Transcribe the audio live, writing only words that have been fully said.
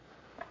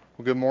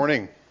Well, good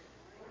morning.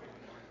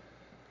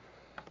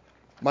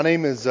 My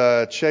name is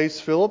Chase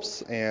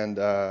Phillips, and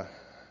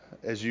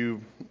as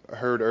you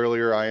heard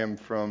earlier, I am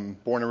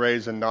born and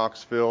raised in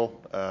Knoxville.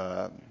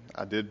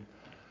 I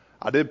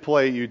did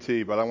play at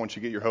UT, but I don't want you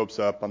to get your hopes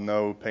up. I'm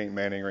no Peyton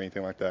Manning or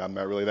anything like that. I'm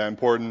not really that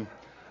important.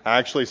 I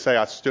actually say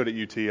I stood at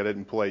UT. I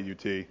didn't play at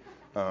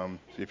UT.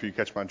 If you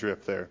catch my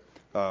drift there.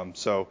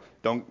 So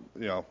don't,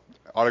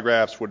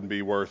 autographs wouldn't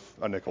be worth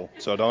a nickel.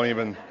 So don't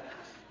even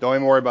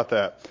worry about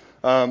that.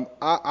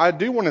 I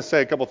do want to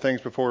say a couple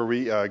things before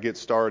we get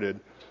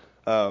started.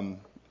 As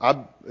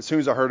soon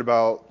as I heard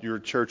about your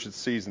church's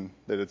season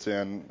that it's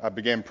in, I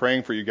began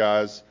praying for you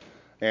guys.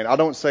 And I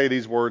don't say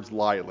these words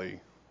lightly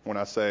when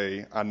I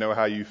say I know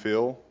how you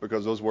feel,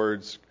 because those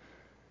words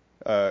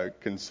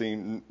can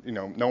seem,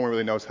 no one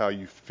really knows how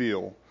you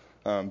feel.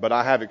 But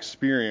I have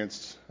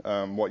experienced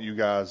what you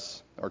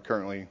guys are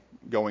currently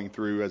going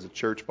through as a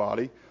church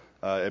body.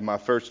 At my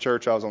first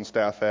church I was on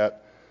staff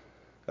at,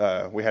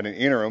 we had an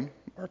interim.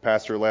 Our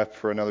pastor left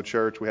for another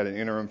church. We had an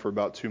interim for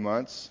about 2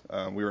 months.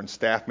 We were in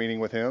staff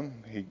meeting with him.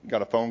 He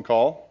got a phone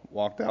call,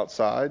 walked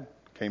outside,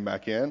 came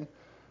back in,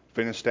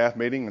 finished staff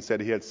meeting, and said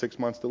he had 6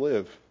 months to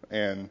live.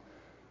 And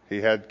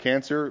he had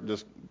cancer,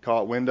 just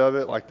caught wind of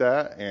it like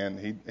that, and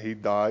he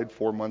died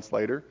 4 months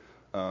later.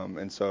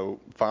 And so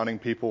finding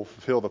people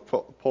fill the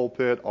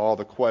pulpit, all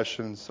the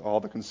questions, all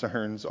the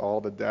concerns,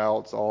 all the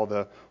doubts, all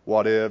the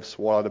what ifs,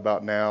 what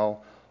about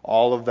now,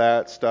 all of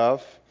that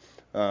stuff.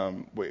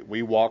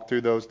 We walked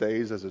through those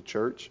days as a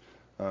church,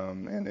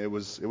 and it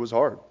was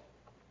hard.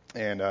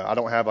 And I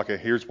don't have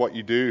here's what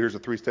you do, here's a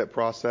 3-step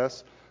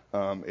process.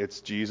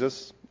 It's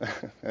Jesus,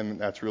 and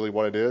that's really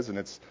what it is, and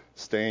it's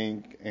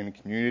staying in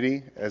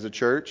community as a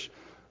church.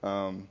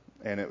 And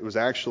it was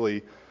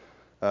actually,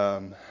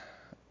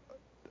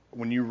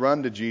 when you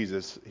run to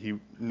Jesus, he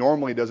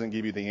normally doesn't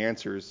give you the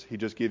answers, he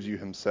just gives you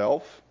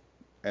himself,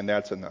 and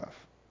that's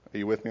enough. Are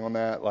you with me on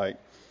that?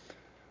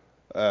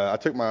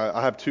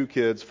 I have 2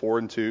 kids, 4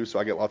 and 2, so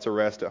I get lots of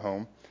rest at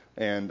home.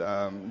 And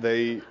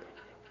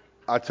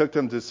I took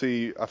them to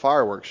see a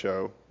fireworks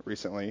show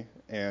recently,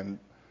 and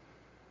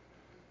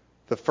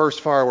the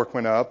first firework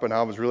went up, and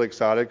I was really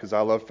excited because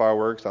I love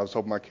fireworks. I was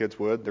hoping my kids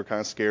would. They're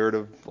kind of scared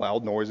of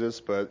loud noises,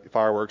 but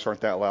fireworks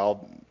aren't that loud.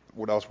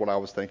 What I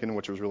was thinking,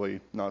 which was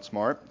really not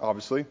smart,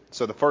 obviously.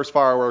 So the first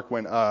firework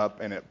went up,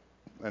 and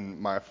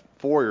my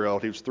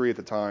 4-year-old, he was 3 at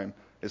the time,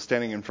 is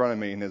standing in front of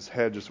me, and his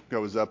head just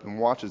goes up and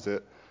watches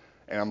it.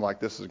 And I'm like,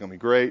 this is going to be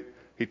great.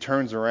 He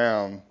turns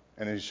around,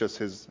 and it's just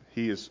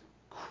he is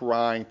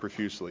crying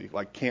profusely,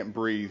 can't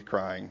breathe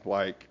crying,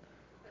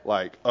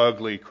 like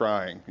ugly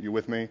crying. You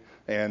with me?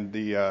 And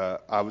I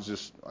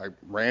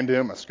ran to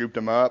him, I scooped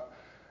him up,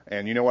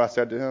 and you know what I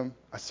said to him?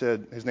 I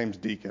said, his name's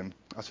Deacon.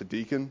 I said,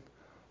 Deacon,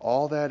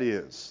 all that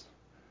is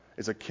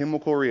a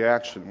chemical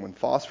reaction. When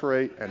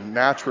phosphorate and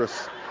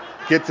nitrous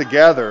get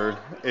together,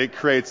 it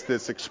creates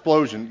this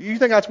explosion. You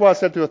think that's what I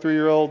said to a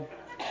 3-year-old?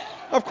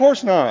 Of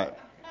course not.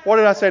 What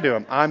did I say to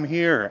him? I'm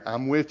here.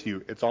 I'm with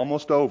you. It's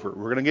almost over.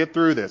 We're going to get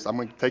through this. I'm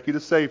going to take you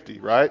to safety,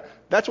 right?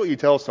 That's what you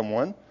tell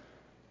someone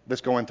that's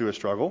going through a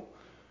struggle,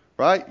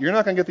 right? You're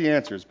not going to get the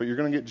answers, but you're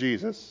going to get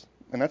Jesus,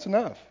 and that's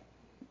enough.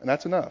 And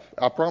that's enough.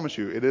 I promise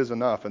you, it is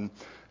enough. And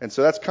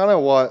so that's kind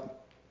of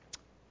what,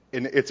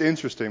 and it's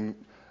interesting.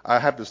 I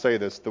have to say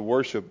this. The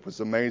worship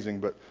was amazing,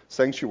 but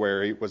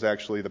Sanctuary was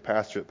actually the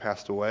pastor that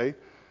passed away.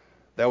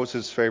 That was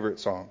his favorite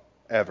song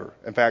ever.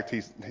 In fact,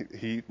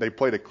 they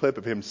played a clip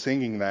of him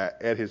singing that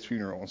at his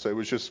funeral, and so it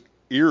was just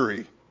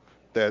eerie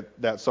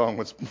that song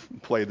was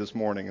played this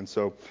morning, and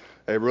so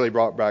it really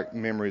brought back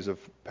memories of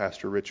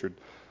Pastor Richard.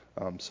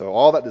 So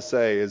all that to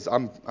say is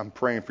I'm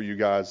praying for you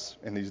guys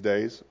in these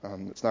days.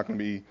 It's not going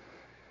to be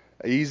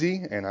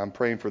easy, and I'm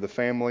praying for the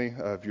family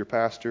of your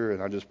pastor,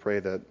 and I just pray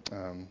that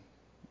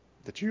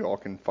you all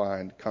can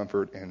find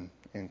comfort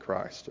in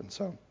Christ. And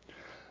so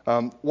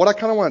what I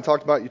kind of want to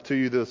talk about to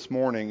you this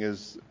morning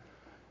is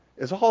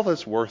all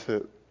this worth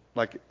it?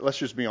 Let's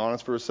just be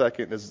honest for a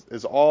second.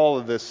 Is all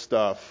of this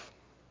stuff,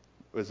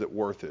 is it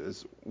worth it?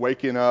 Is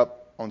waking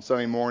up on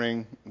Sunday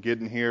morning,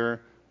 getting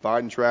here,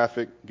 fighting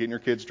traffic, getting your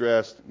kids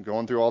dressed,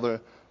 going through all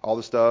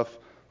the stuff,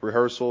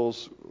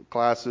 rehearsals,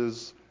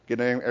 classes,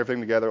 getting everything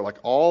together,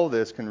 all of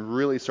this can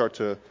really start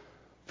to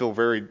feel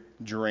very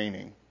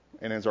draining.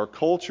 And as our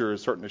culture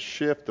is starting to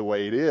shift the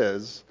way it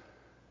is,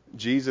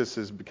 Jesus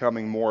is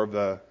becoming more of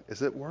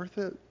is it worth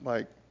it?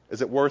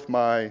 Is it worth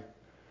my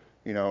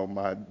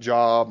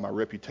job, my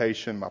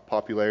reputation, my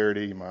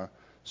popularity, my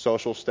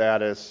social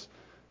status?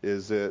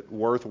 Is it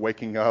worth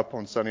waking up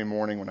on Sunday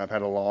morning when I've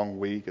had a long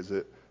week?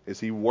 Is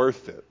he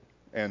worth it?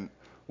 And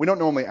we don't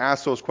normally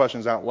ask those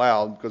questions out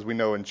loud because we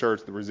know in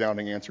church the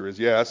resounding answer is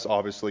yes.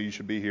 Obviously, you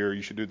should be here,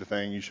 you should do the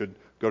thing, you should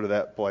go to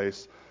that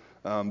place.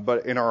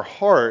 But in our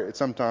heart,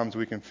 sometimes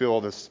we can feel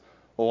this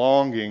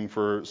longing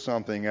for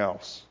something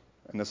else,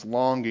 and this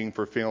longing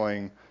for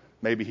feeling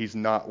maybe he's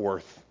not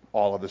worth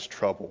all of this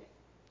trouble.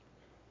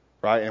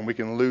 Right? And we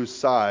can lose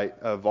sight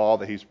of all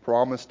that he's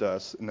promised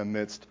us in the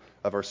midst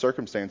of our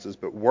circumstances.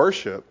 But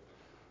worship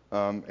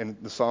And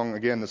the song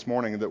again this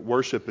morning, that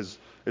worship is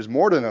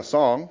more than a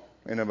song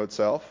in of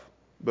itself,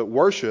 but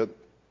worship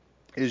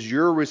is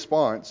your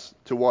response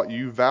to what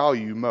you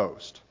value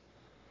most.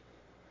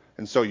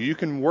 And so you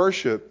can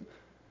worship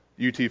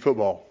UT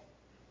football,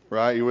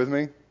 right? You with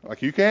me?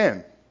 Like you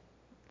can.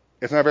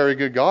 It's not a very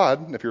good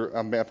God,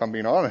 if I'm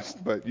being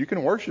honest, but you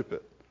can worship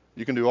it.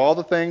 You can do all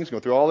the things, go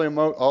through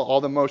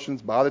all the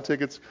motions, buy the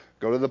tickets,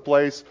 go to the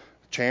place,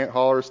 chant,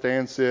 holler,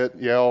 stand, sit,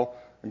 yell,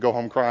 and go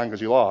home crying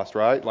because you lost,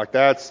 right? Like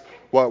that's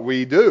what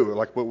we do.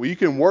 But you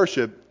can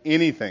worship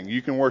anything.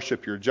 You can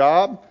worship your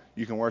job.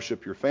 You can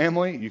worship your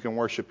family. You can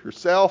worship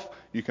yourself.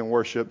 You can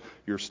worship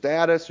your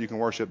status. You can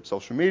worship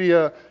social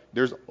media.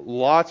 There's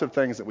lots of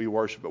things that we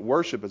worship, but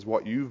worship is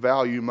what you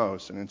value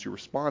most, and it's your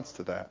response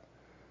to that.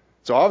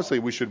 So obviously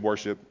we should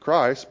worship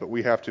Christ, but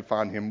we have to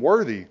find him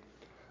worthy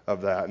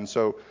of that. And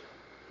so,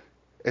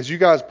 as you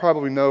guys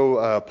probably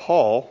know,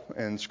 Paul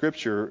in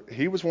Scripture,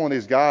 he was one of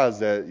these guys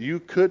that you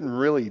couldn't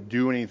really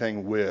do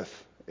anything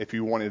with if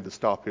you wanted to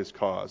stop his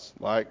cause.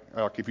 Like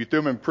if you threw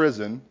him in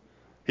prison,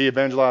 he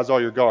evangelized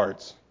all your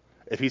guards.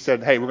 If he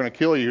said, hey, we're going to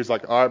kill you, he's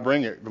like, all right,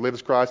 bring it. Live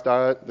as Christ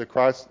died, the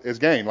Christ is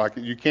gain. Like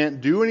you can't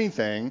do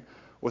anything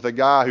with a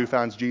guy who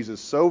finds Jesus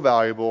so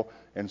valuable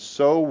and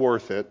so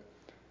worth it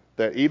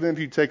that even if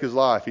you take his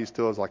life, he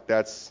still is like,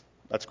 that's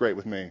great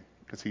with me,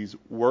 because he's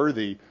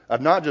worthy of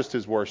not just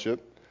his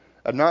worship,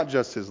 of not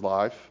just his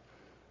life,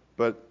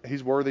 but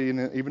he's worthy,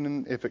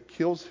 even if it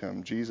kills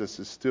him, Jesus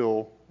is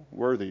still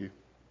worthy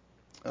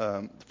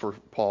for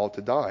Paul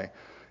to die.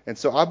 And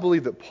so I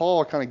believe that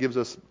Paul kind of gives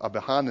us a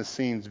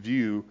behind-the-scenes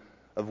view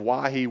of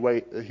why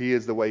he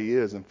is the way he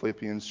is in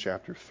Philippians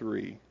chapter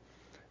 3.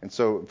 And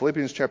so in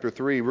Philippians chapter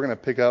 3, we're going to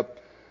pick up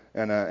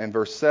in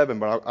verse 7,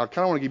 but I kind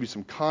of want to give you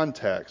some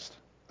context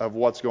of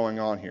what's going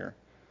on here.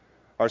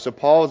 All right, so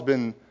Paul has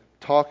been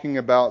talking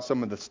about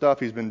some of the stuff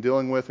he's been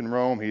dealing with in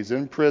Rome. He's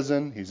in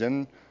prison. He's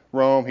in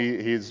Rome.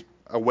 He's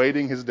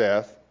awaiting his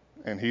death,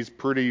 and he's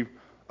pretty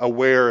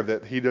aware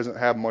that he doesn't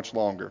have much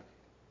longer.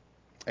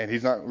 And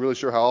he's not really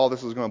sure how all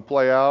this is going to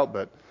play out,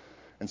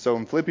 and so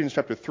in Philippians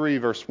chapter 3,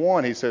 verse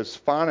 1, he says,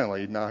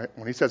 finally. Now,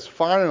 when he says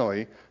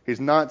finally, he's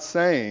not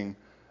saying,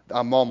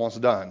 I'm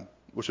almost done,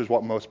 which is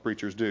what most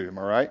preachers do. Am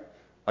I right?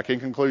 Like in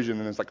conclusion,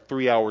 and it's like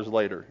 3 hours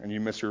later, and you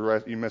missed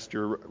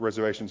your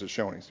reservations at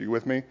Shoney's. Are you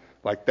with me?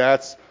 Like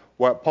that's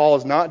what Paul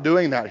is not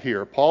doing that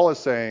here. Paul is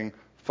saying,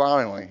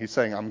 finally, he's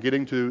saying, I'm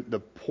getting to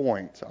the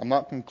point. I'm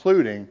not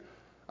concluding.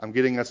 I'm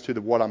getting us to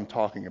what I'm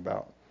talking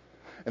about.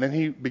 And then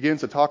he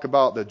begins to talk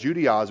about the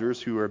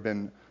Judaizers who have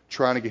been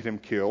trying to get him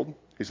killed.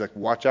 He's like,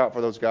 watch out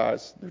for those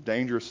guys. They're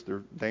dangerous.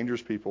 They're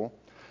dangerous people.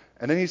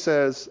 And then he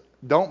says,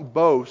 don't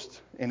boast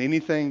in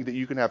anything that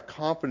you can have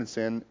confidence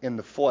in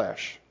the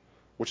flesh,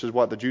 which is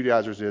what the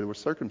Judaizers did with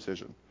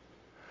circumcision.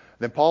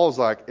 Then Paul's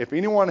like, if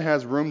anyone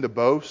has room to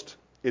boast,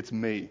 it's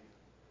me.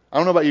 I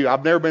don't know about you.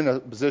 I've never been in a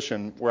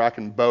position where I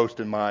can boast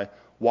in my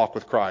walk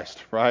with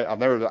Christ, right?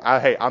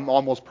 I'm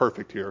almost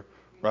perfect here,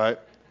 right?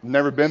 I've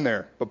never been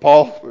there. But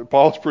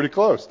Paul's pretty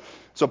close.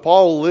 So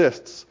Paul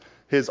lists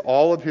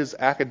all of his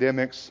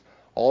academics,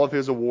 all of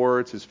his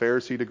awards, his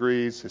Pharisee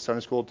degrees, his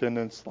Sunday school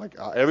attendance,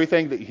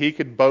 everything that he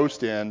could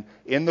boast in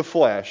the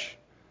flesh,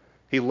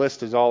 he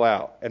lists it all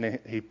out. And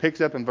he picks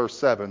up in verse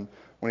 7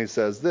 when he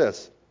says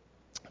this,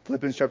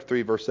 Philippians chapter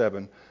 3, verse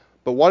 7,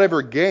 but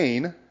whatever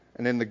gain,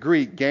 and in the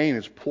Greek, gain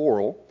is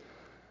plural,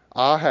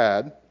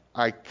 I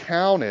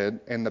counted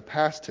in the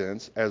past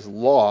tense as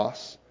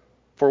loss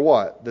for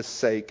what? The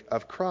sake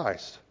of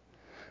Christ.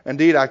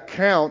 Indeed, I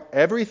count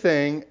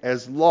everything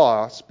as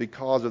loss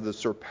because of the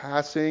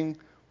surpassing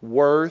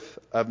worth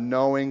of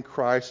knowing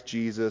Christ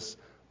Jesus,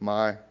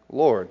 my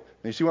Lord.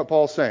 And you see what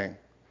Paul's saying?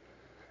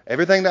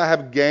 Everything that I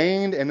have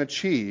gained and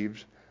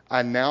achieved,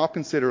 I now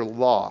consider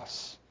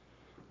loss.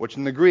 Which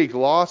in the Greek,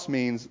 loss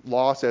means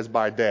loss as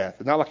by death.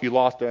 It's not like you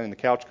lost it in the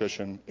couch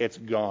cushion. It's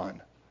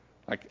gone.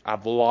 Like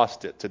I've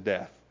lost it to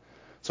death.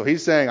 So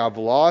he's saying I've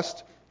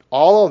lost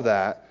all of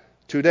that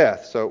to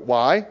death. So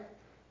why?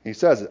 He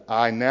says it.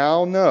 I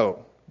now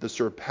know the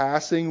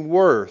surpassing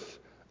worth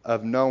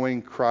of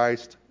knowing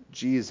Christ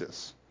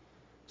Jesus.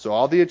 So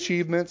all the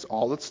achievements,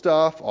 all the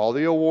stuff, all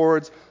the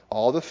awards,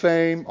 all the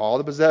fame, all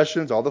the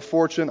possessions, all the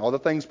fortune, all the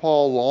things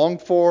Paul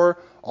longed for,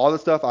 all the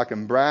stuff I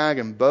can brag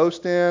and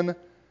boast in,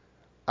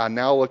 I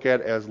now look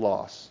at as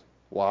loss.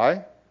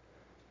 Why?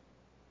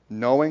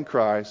 Knowing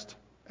Christ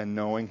and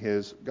knowing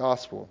his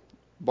gospel.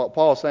 What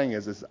Paul is saying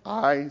is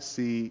I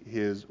see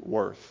his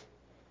worth.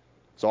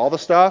 So all the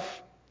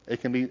stuff,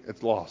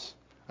 it's loss.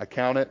 I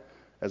count it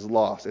as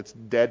loss. It's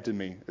dead to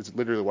me. It's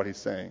literally what he's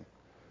saying.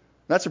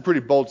 That's a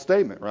pretty bold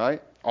statement,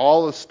 right?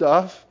 All the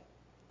stuff,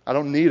 I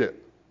don't need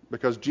it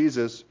because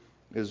Jesus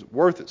is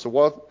worth it. So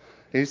what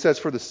he says,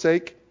 for his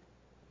sake,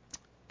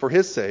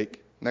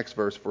 next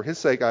verse, for his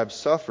sake I have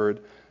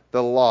suffered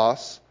the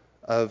loss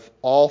of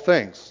all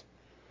things.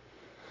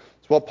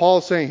 So what Paul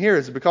is saying here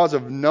is because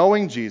of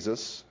knowing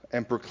Jesus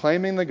and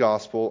proclaiming the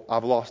gospel,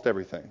 I've lost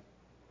everything,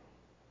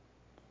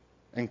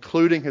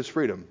 including his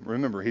freedom.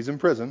 Remember, he's in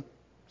prison,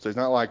 so he's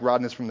not like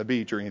riding this from the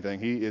beach or anything.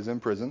 He is in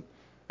prison,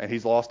 and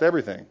he's lost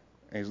everything.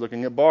 And he's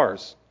looking at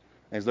bars.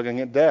 And he's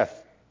looking at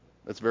death.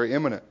 That's very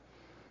imminent.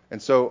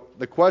 And so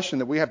the question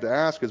that we have to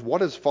ask is, what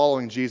does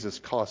following Jesus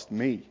cost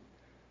me?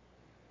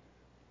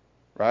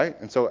 Right?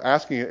 And so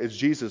asking, is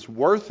Jesus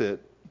worth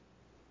it?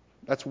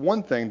 That's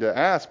one thing to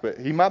ask, but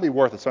he might be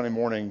worth a Sunday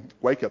morning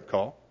wake-up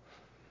call.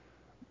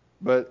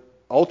 But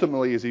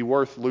ultimately, is he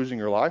worth losing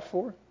your life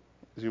for?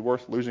 Is he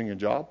worth losing your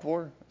job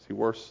for? Is he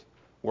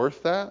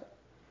worth that?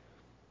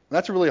 And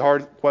that's a really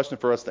hard question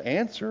for us to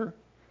answer.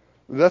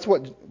 That's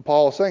what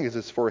Paul is saying,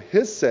 is for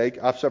his sake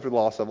I've suffered the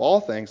loss of all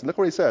things. And look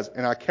what he says,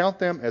 and I count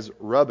them as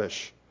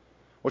rubbish,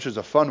 which is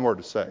a fun word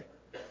to say.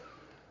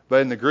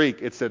 But in the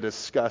Greek, it's a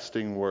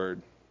disgusting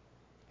word.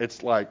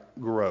 It's like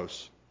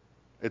gross.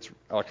 It's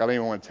like, I don't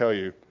even want to tell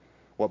you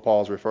what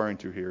Paul's referring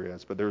to here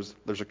is, but there's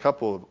a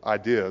couple of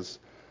ideas.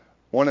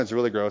 One is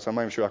really gross. I'm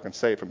not even sure I can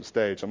say it from the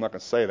stage. I'm not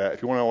going to say that.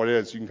 If you want to know what it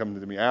is, you can come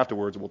to me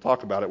afterwards and we'll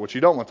talk about it, which you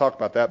don't want to talk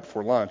about that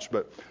before lunch.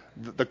 But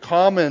the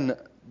common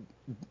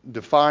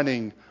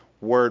defining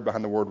word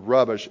behind the word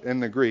rubbish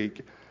in the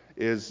Greek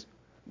is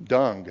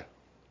dung,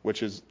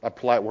 which is a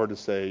polite word to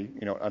say,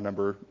 a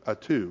number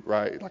 2,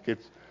 right? Like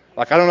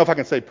I don't know if I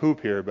can say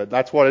poop here, but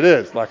that's what it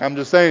is. Like I'm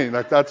just saying,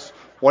 that's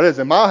what it is.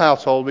 In my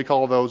household, we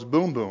call those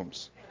boom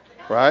booms,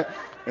 right?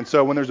 And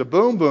so when there's a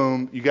boom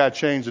boom, you got to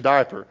change the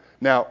diaper.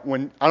 Now, I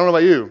don't know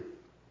about you,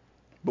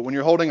 but when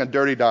you're holding a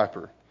dirty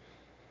diaper,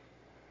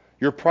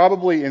 you're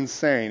probably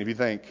insane if you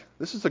think,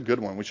 this is a good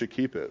one, we should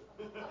keep it.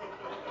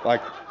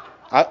 Like,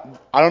 I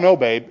don't know,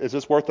 babe, is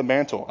this worth the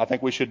mantle? I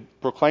think we should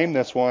proclaim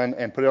this one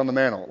and put it on the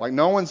mantle. Like,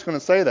 no one's going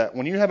to say that.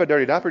 When you have a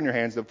dirty diaper in your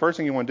hands, the first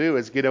thing you want to do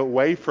is get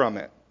away from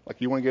it.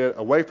 Like, you want to get it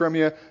away from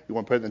you. You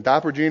want to put it in the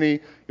diaper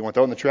genie. You want to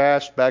throw it in the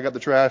trash, bag up the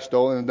trash,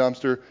 throw it in the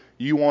dumpster.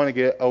 You want to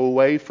get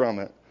away from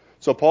it.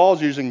 So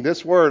Paul's using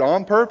this word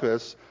on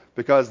purpose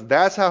because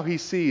that's how he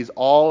sees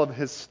all of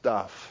his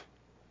stuff.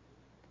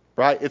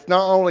 Right? It's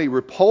not only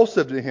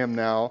repulsive to him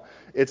now,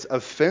 it's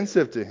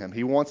offensive to him.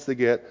 He wants to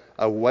get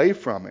away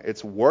from it.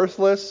 It's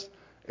worthless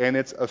and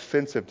it's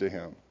offensive to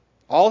him.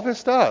 All of his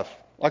stuff,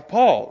 like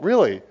Paul,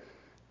 really,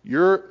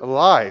 your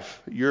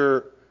life,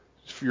 your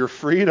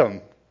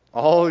freedom,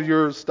 all of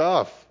your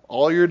stuff,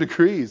 all your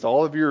degrees,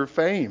 all of your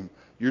fame,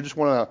 you just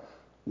want to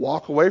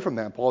walk away from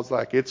that. Paul's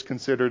like, it's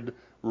considered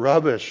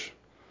rubbish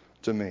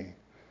to me.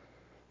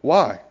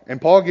 Why? And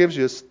Paul gives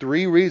us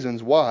 3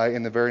 reasons why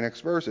in the very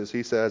next verses.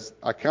 He says,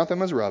 I count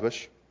them as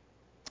rubbish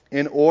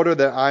in order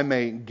that I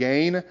may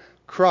gain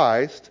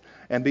Christ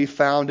and be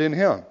found in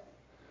him.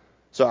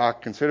 So I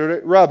considered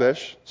it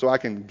rubbish so I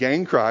can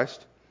gain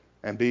Christ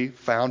and be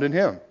found in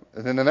him.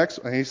 And then the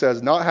next one, he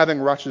says, not having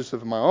righteousness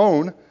of my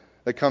own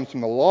that comes from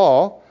the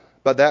law,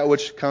 but that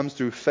which comes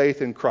through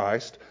faith in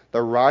Christ,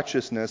 the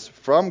righteousness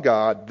from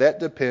God that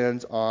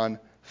depends on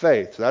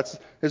faith. So that's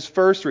his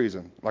first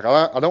reason. Like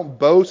I don't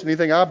boast in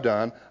anything I've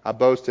done. I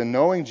boast in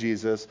knowing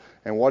Jesus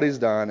and what he's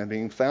done and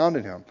being found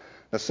in him.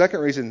 The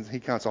second reason he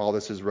counts all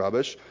this as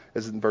rubbish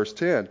is in verse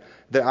 10,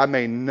 that I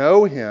may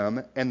know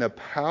him and the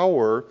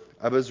power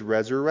of his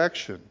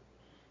resurrection.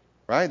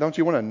 Right? Don't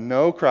you want to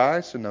know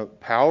Christ and the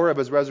power of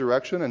his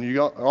resurrection? And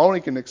you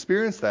only can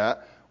experience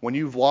that when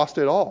you've lost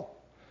it all.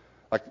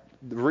 Like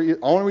the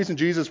only reason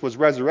Jesus was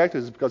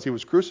resurrected is because he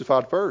was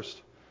crucified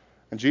first.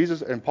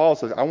 And Paul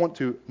says, I want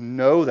to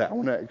know that. I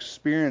want to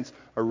experience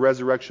a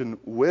resurrection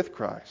with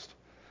Christ.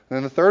 And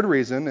then the third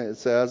reason, it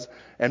says,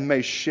 and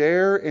may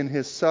share in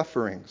his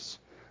sufferings,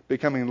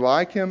 becoming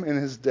like him in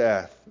his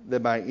death,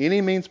 that by any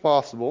means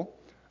possible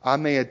I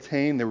may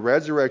attain the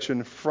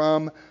resurrection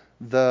from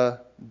the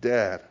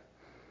dead.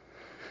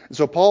 And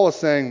so Paul is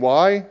saying,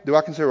 why do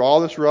I consider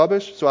all this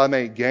rubbish? So I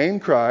may gain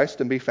Christ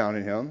and be found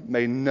in him,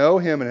 may know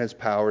him and his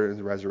power and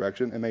his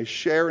resurrection, and may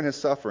share in his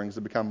sufferings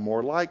to become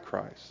more like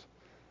Christ.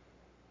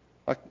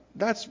 Like,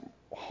 that's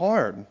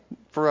hard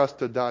for us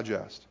to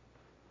digest.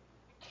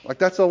 Like,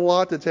 that's a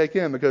lot to take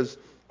in, because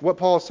what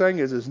Paul's saying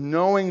is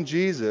knowing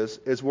Jesus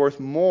is worth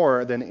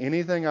more than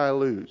anything I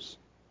lose.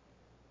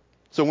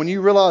 So when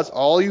you realize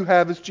all you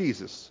have is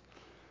Jesus,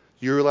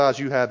 you realize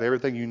you have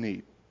everything you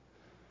need.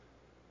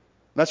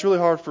 That's really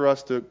hard for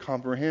us to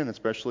comprehend,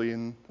 especially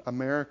in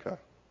America.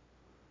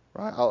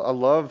 Right? I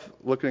love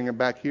looking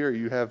back here.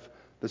 You have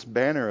this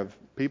banner of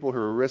people who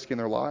are risking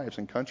their lives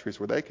in countries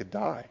where they could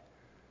die.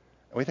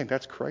 And we think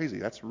that's crazy.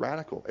 That's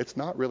radical. It's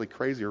not really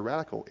crazy or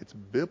radical. It's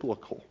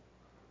biblical.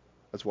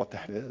 That's what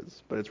that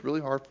is. But it's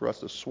really hard for us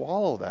to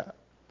swallow that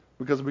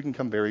because we can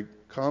become very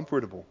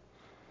comfortable.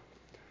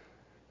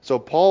 So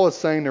Paul is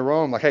saying to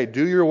Rome, like, hey,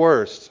 do your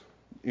worst.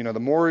 The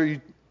more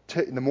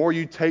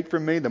you take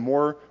from me, the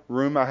more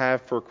room I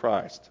have for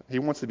Christ. He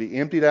wants to be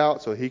emptied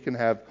out so he can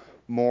have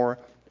more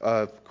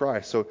of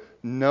Christ. So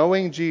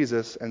knowing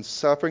Jesus and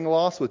suffering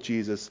loss with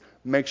Jesus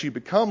makes you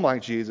become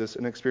like Jesus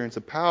and experience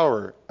the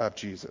power of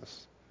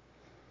Jesus.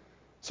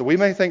 So we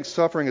may think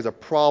suffering is a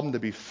problem to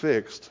be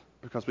fixed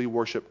because we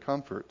worship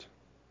comfort.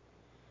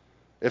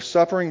 If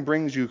suffering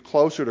brings you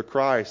closer to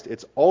Christ,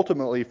 it's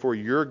ultimately for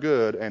your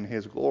good and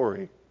his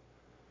glory.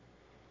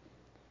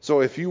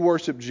 So if you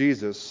worship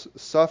Jesus,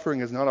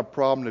 suffering is not a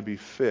problem to be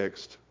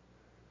fixed.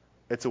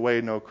 It's a way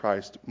to know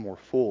Christ more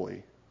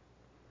fully.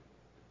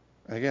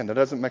 And again, that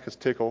doesn't make us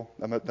tickle.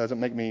 That doesn't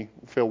make me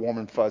feel warm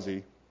and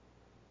fuzzy.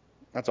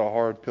 That's a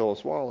hard pill to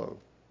swallow.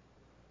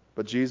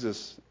 But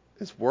Jesus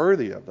is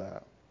worthy of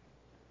that.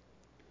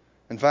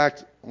 In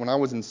fact, when I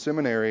was in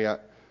seminary,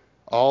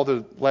 all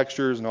the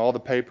lectures and all the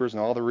papers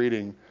and all the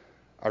reading,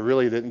 I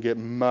really didn't get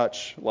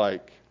much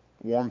like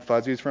warm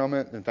fuzzies from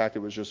it. In fact, it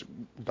was just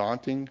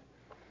daunting.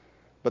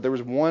 But there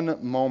was one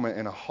moment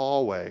in a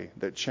hallway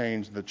that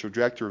changed the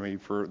trajectory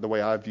for the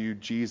way I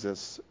viewed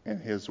Jesus and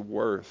his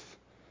worth.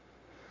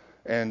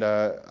 And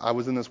I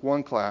was in this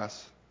one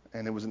class,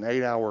 and it was an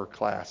 8-hour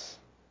class.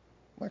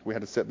 Like, we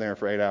had to sit there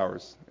for 8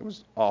 hours. It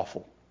was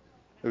awful.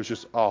 It was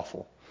just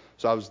awful.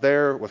 So I was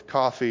there with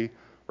coffee,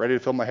 ready to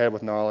fill my head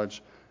with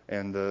knowledge,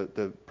 and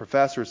the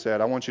professor said,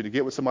 I want you to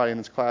get with somebody in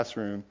this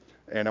classroom,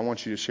 and I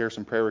want you to share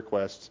some prayer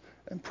requests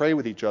and pray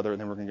with each other,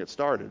 and then we're going to get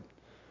started.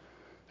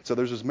 So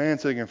there's this man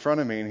sitting in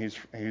front of me, and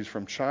he's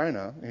from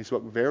China, and he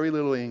spoke very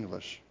little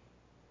English.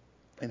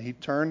 And he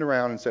turned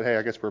around and said, hey,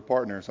 I guess we're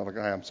partners. I'm like,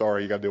 hey, I'm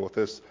sorry, you got to deal with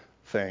this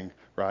thing,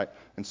 right?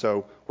 And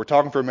so we're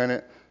talking for a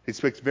minute. He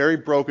speaks very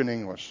broken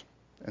English.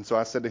 And so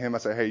I said to him, I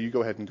said, hey, you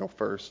go ahead and go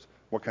first.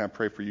 What can I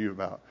pray for you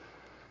about?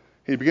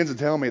 He begins to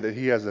tell me that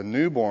he has a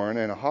newborn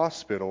in a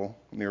hospital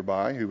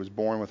nearby who was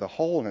born with a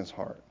hole in his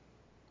heart,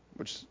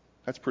 which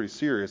that's pretty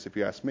serious if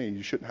you ask me.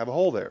 You shouldn't have a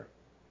hole there,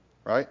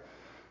 right?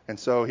 And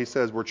so he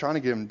says, we're trying to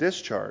get him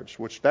discharged,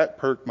 which that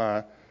perked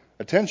my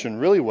attention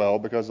really well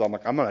because I'm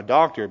like, I'm not a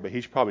doctor, but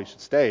he probably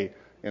should stay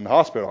in the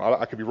hospital.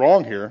 I could be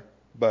wrong here,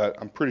 but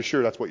I'm pretty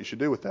sure that's what you should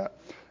do with that.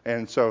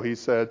 And so he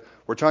said,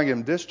 we're trying to get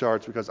him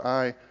discharged because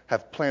I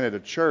have planted a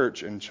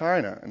church in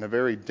China in a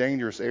very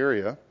dangerous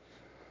area.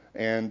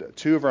 And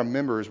 2 of our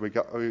members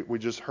we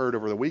just heard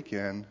over the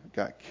weekend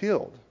got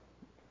killed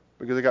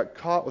because they got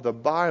caught with a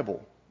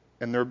Bible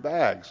in their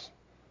bags.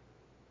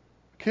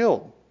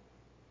 Killed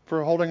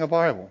for holding a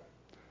Bible.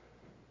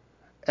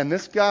 And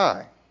this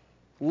guy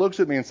looks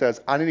at me and says,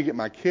 I need to get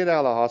my kid out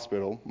of the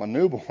hospital, my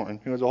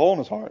newborn, who has a hole in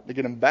his heart, to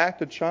get him back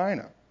to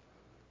China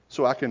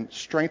so I can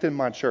strengthen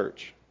my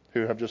church,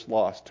 who have just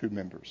lost 2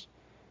 members.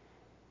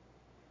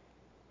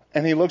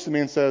 And he looks at me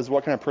and says,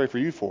 what can I pray for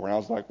you for? And I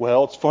was like,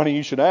 well, it's funny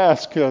you should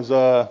ask because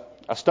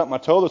I stubbed my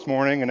toe this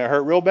morning and it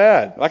hurt real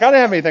bad. Like, I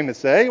didn't have anything to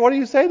say. What do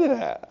you say to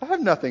that? I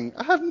have nothing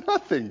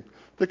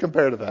to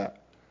compare to that.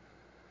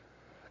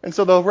 And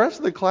so the rest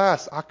of the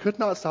class, I could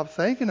not stop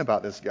thinking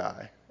about this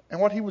guy and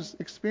what he was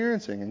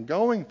experiencing and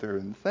going through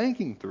and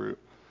thinking through.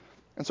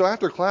 And so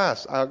after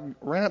class, I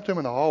ran up to him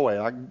in the hallway.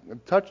 I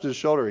touched his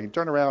shoulder. He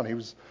turned around.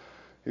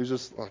 He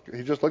just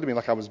looked at me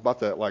like I was about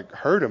to like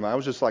hurt him. I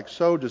was just like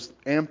so just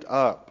amped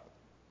up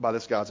by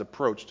this guy's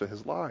approach to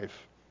his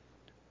life.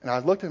 And I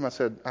looked at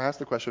him. I asked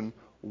the question,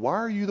 why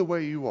are you the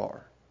way you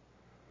are?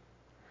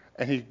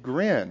 And he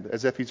grinned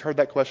as if he's heard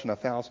that question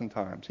 1,000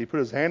 times. He put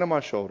his hand on my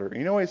shoulder. And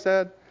you know what he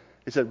said?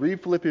 He said,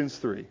 read Philippians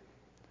 3. And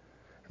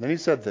then he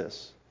said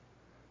this,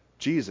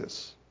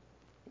 Jesus,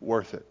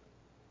 worth it.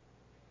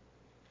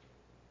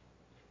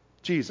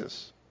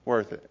 Jesus,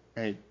 worth it.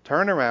 And he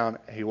turned around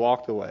and he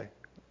walked away.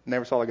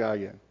 Never saw the guy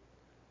again.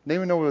 Didn't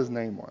even know what his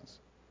name was.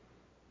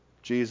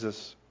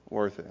 Jesus,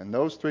 worth it. And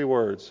those 3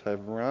 words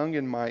have rung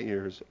in my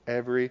ears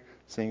every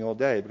single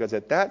day. Because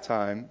at that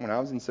time, when I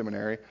was in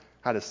seminary,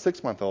 I had a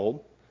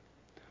 6-month-old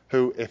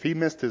who, if he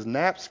missed his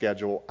nap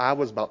schedule, I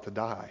was about to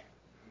die.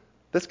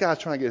 This guy's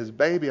trying to get his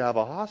baby out of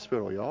a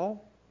hospital,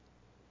 y'all.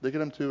 They get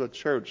him to a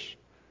church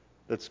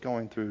that's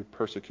going through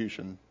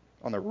persecution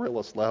on the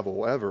realest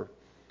level ever.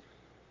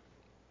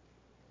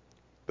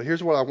 But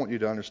here's what I want you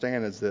to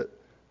understand is that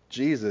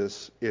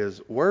Jesus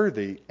is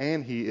worthy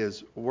and he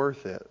is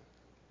worth it.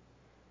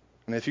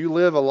 And if you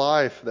live a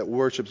life that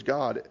worships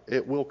God,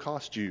 it will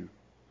cost you.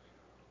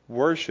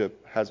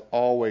 Worship has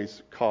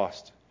always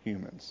cost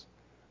humans.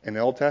 In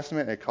the Old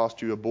Testament, it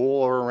cost you a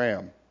bull or a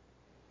ram.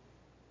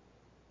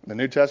 In the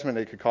New Testament,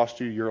 it could cost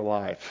you your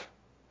life.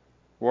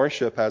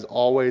 Worship has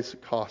always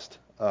cost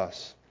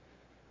us.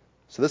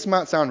 So this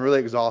might sound really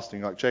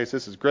exhausting. Like, Chase,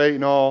 this is great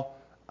and all.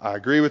 I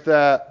agree with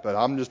that, but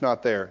I'm just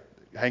not there.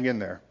 Hang in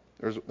there.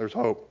 There's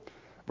hope.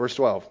 Verse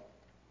 12.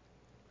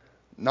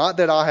 Not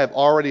that I have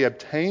already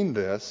obtained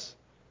this,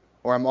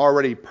 or I'm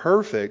already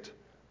perfect,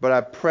 but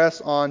I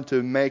press on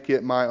to make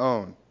it my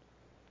own.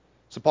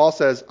 So Paul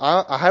says,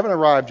 I haven't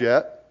arrived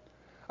yet.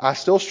 I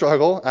still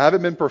struggle. I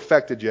haven't been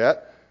perfected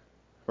yet.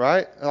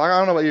 Right? Like, I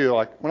don't know about you.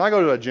 Like, when I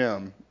go to a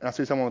gym and I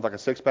see someone with like a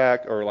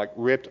 6-pack or like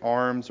ripped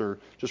arms or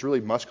just really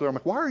muscular, I'm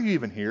like, why are you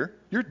even here?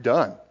 You're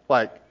done.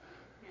 Like,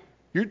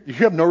 you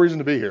have no reason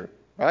to be here.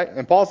 Right?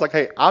 And Paul's like,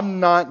 hey, I'm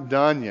not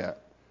done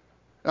yet.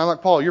 And I'm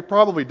like, Paul, you're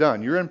probably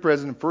done. You're in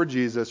prison for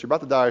Jesus. You're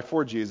about to die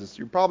for Jesus.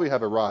 You probably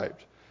have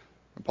arrived.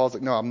 And Paul's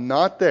like, no, I'm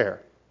not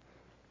there.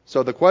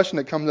 So the question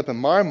that comes up in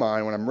my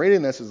mind when I'm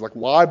reading this is like,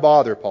 why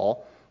bother,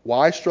 Paul?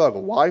 Why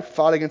struggle? Why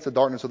fight against the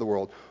darkness of the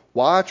world?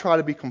 Why try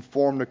to be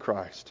conformed to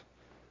Christ?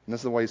 And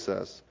this is what he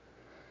says.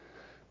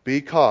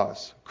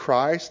 Because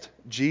Christ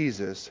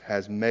Jesus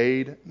has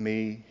made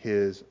me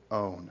his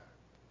own.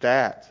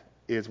 That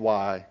is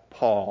why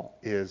Paul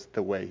is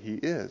the way he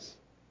is.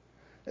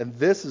 And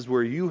this is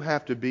where you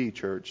have to be,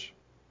 church.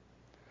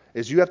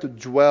 Is you have to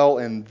dwell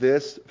in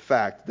this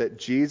fact that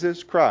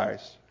Jesus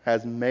Christ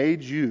has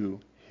made you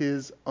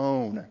his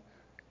own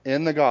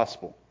in the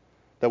gospel.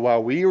 That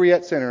while we were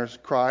yet sinners,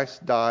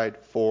 Christ died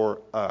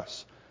for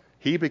us.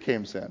 He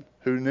became sin,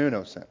 who knew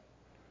no sin.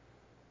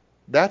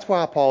 That's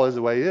why Paul is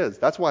the way he is.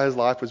 That's why his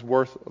life is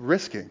worth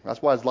risking.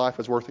 That's why his life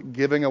is worth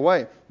giving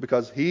away.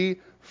 Because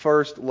he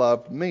first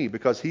loved me.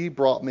 Because he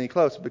brought me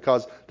close.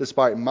 Because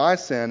despite my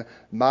sin,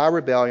 my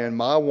rebellion,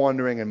 my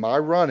wandering, and my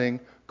running,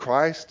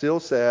 Christ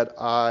still said,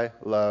 I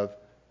love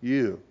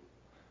you.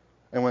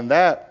 And when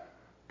that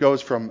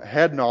goes from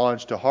head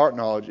knowledge to heart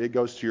knowledge, it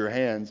goes to your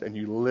hands and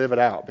you live it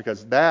out.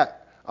 Because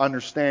that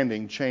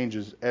understanding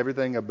changes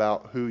everything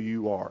about who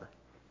you are.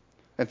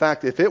 In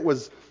fact, if it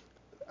was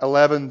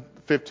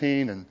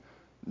 11:15 and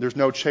there's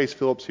no Chase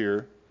Phillips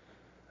here,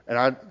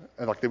 and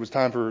it was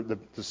time for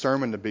the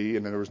sermon to be,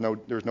 and there was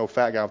no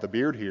fat guy with a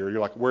beard here,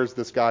 you're like, where's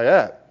this guy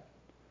at?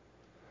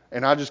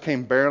 And I just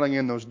came barreling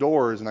in those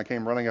doors, and I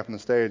came running up on the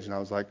stage, and I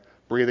was like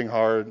breathing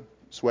hard,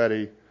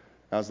 sweaty.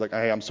 I was like,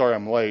 hey, I'm sorry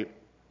I'm late.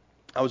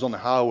 I was on the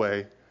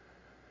highway,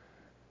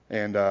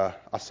 and I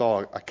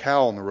saw a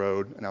cow on the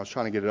road, and I was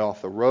trying to get it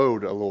off the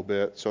road a little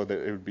bit so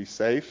that it would be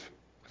safe,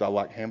 because I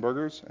like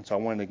hamburgers, and so I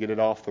wanted to get it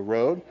off the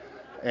road.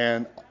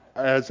 And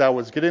as I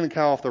was getting the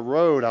cow off the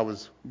road, I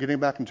was getting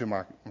back into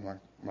my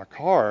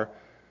car,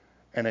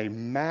 and a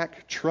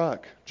Mack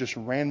truck just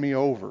ran me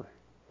over,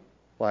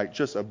 like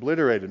just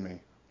obliterated me.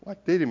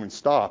 Like they didn't even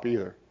stop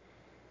either.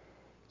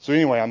 So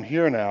anyway, I'm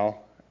here now,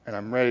 and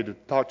I'm ready to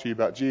talk to you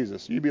about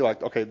Jesus. You'd be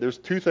like, okay, there's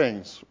two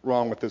things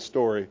wrong with this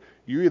story.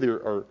 You either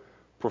are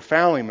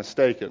profoundly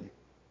mistaken,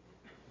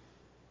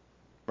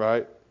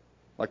 right?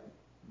 Like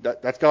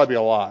that's got to be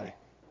a lie,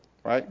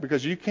 right?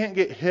 Because you can't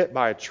get hit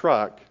by a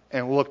truck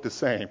and look the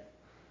same,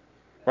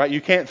 right?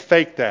 You can't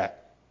fake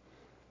that.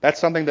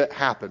 That's something that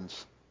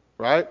happens,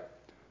 right?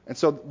 And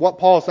so what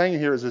Paul is saying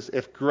here is this: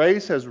 if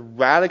grace has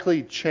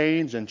radically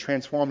changed and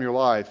transformed your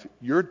life,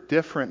 you're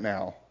different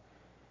now.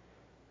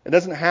 It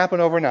doesn't happen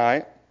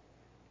overnight.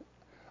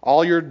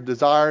 All your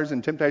desires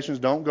and temptations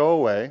don't go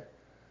away.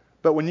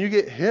 But when you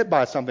get hit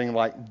by something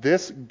like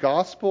this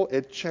gospel,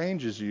 it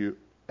changes you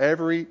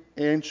every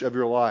inch of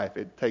your life.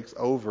 It takes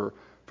over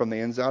from the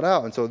inside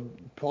out. And so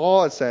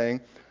Paul is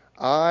saying,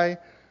 I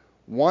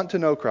want to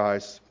know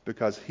Christ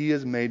because he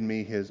has made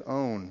me his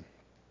own.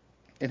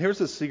 And here's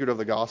the secret of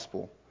the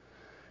gospel,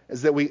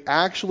 is that we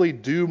actually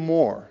do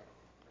more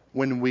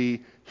when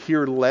we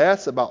hear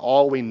less about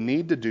all we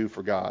need to do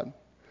for God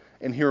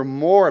and hear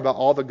more about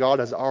all that God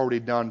has already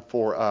done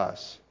for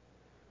us.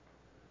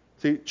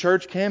 See,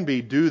 church can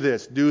be do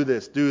this, do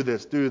this, do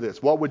this, do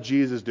this. What would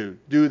Jesus do?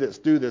 Do this,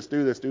 do this,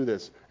 do this, do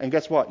this. And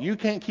guess what? You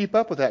can't keep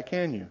up with that,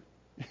 can you?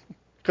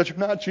 Because you're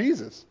not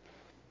Jesus.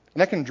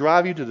 And that can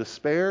drive you to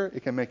despair.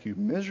 It can make you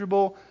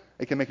miserable.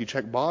 It can make you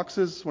check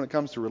boxes when it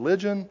comes to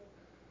religion.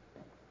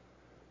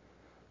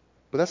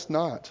 But that's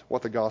not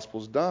what the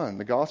gospel's done.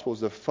 The gospel is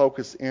to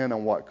focus in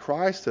on what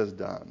Christ has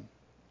done.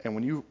 And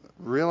when you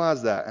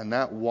realize that and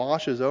that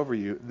washes over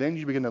you, then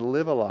you begin to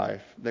live a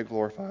life that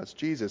glorifies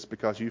Jesus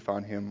because you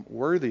find him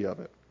worthy of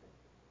it.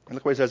 And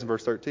look what he says in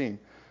verse 13.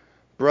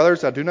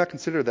 Brothers, I do not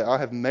consider that I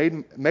have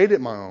made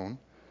it my own,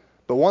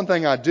 but one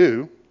thing I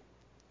do,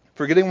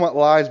 forgetting what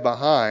lies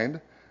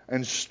behind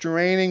and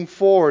straining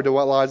forward to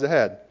what lies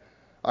ahead,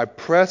 I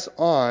press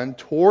on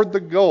toward the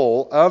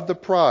goal of the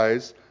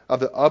prize of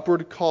the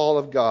upward call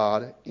of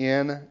God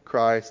in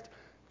Christ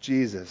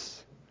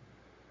Jesus.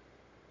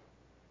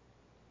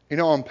 You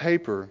know, on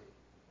paper,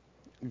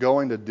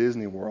 going to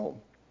Disney World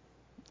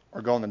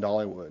or going to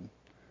Dollywood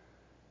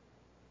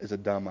is a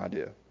dumb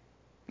idea.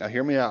 Now,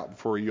 hear me out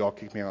before you all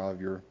kick me out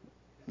of your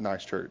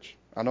nice church.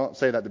 I don't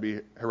say that to be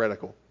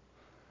heretical.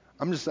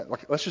 I'm just saying,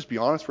 like, let's just be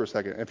honest for a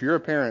second. If you're a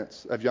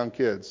parent of young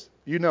kids,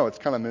 you know it's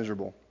kind of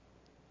miserable.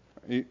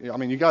 You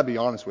got to be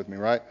honest with me,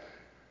 right?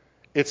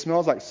 It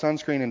smells like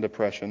sunscreen and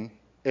depression.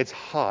 It's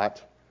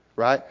hot,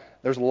 right?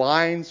 There's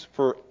lines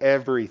for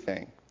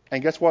everything.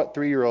 And guess what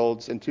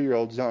 3-year-olds and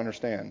 2-year-olds don't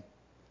understand?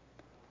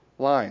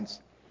 Lines.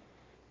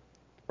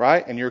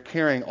 Right? And you're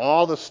carrying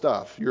all the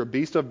stuff. You're a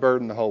beast of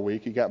burden the whole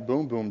week. You got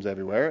boom booms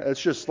everywhere.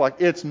 It's just like,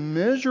 it's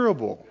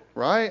miserable.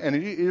 Right?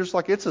 And you're just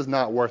like, it's just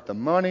not worth the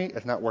money.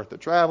 It's not worth the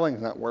traveling.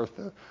 It's not worth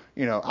the,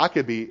 I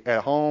could be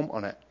at home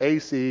on an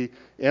AC,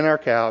 in our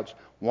couch,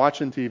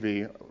 watching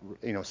TV,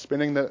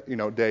 spending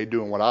the, day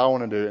doing what I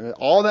want to do. And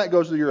all that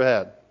goes through your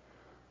head.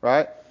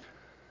 Right?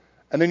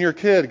 And then your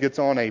kid gets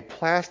on a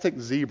plastic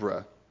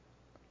zebra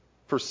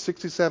for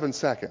 67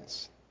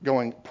 seconds,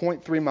 going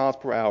 0.3 miles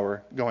per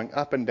hour, going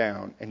up and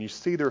down, and you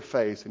see their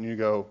face and you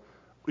go,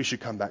 we should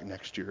come back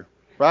next year.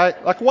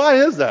 Right? Like,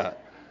 why is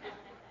that?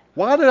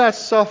 Why did I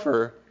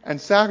suffer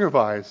and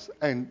sacrifice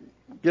and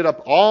get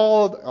up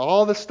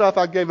all the stuff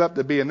I gave up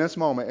to be in this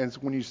moment? And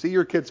when you see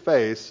your kid's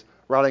face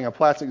riding a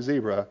plastic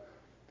zebra,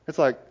 it's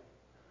like,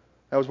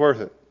 that was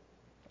worth it.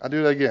 I'll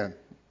do that again.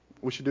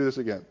 We should do this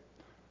again.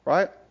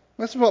 Right?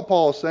 This is what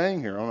Paul is saying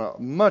here on a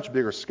much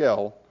bigger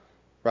scale.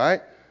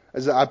 Right?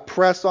 As I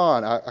press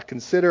on, I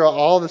consider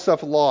all the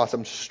stuff lost.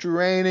 I'm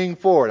straining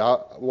forward.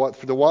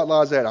 For the what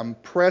lies ahead, I'm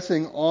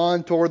pressing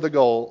on toward the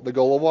goal. The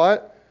goal of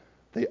what?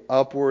 The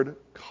upward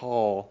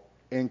call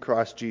in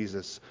Christ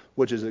Jesus,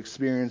 which is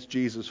experience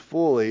Jesus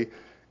fully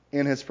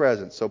in His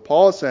presence. So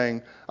Paul is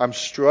saying, I'm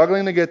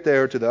struggling to get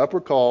there to the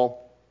upward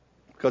call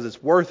because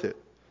it's worth it.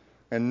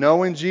 And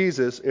knowing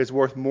Jesus is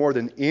worth more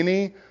than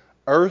any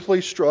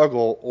earthly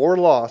struggle or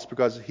loss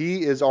because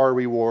He is our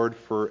reward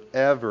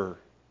forever.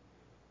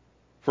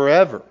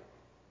 Forever.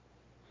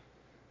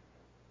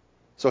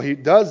 So he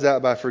does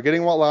that by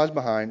forgetting what lies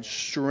behind,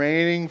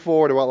 straining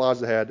forward to what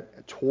lies ahead,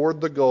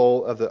 toward the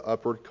goal of the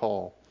upward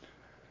call.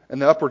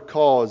 And the upward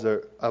call is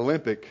an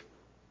Olympic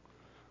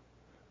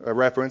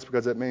reference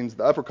because it means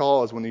the upward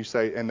call is when you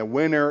say, and the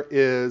winner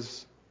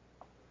is,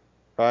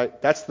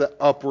 right? That's the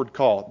upward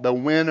call. The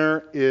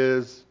winner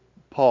is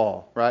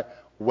Paul, right?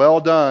 Well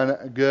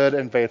done, good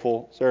and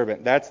faithful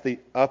servant. That's the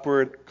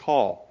upward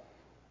call.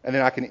 And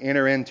then I can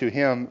enter into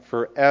Him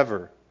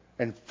forever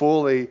and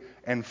fully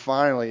and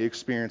finally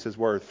experience His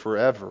worth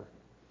forever.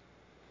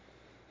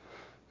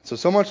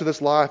 So much of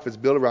this life is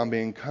built around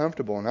being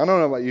comfortable. And I don't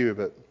know about you,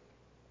 but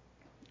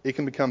it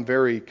can become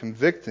very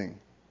convicting.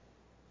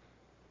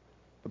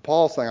 But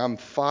Paul's saying, I'm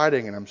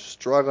fighting and I'm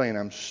struggling and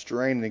I'm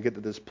straining to get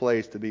to this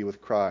place to be with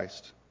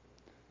Christ.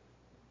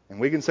 And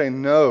we can say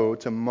no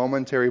to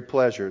momentary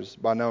pleasures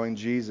by knowing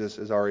Jesus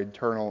is our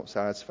eternal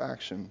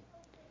satisfaction.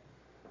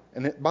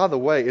 And by the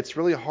way, it's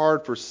really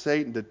hard for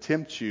Satan to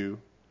tempt you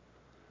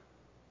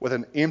with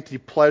an empty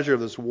pleasure of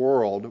this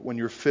world when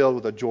you're filled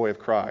with the joy of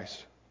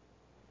Christ.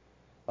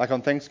 Like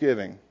on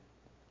Thanksgiving,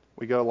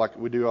 we do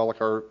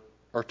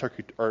our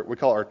turkey, or we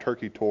call it our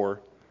turkey tour,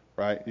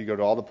 right? You go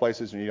to all the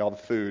places and you eat all the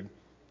food.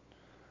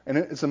 And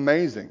it's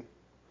amazing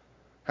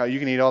how you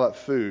can eat all that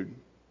food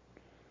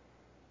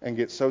and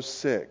get so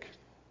sick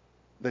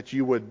that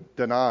you would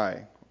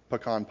deny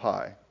pecan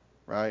pie,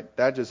 right?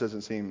 That just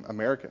doesn't seem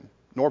American,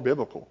 nor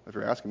biblical, if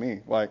you're asking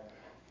me.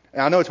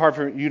 And I know it's hard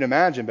for you to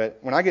imagine, but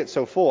when I get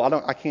so full,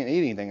 I can't eat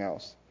anything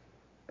else.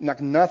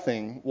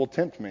 Nothing will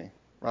tempt me,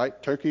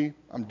 right? Turkey,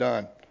 I'm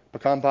done.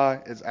 Pecan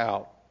pie is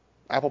out.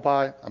 Apple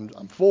pie,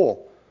 I'm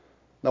full.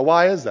 Now,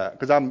 why is that?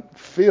 Because I'm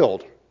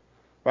filled,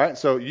 right?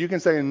 So you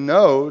can say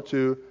no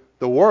to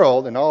the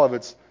world and all of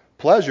its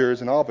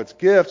pleasures and all of its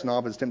gifts and all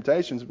of its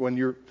temptations when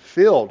you're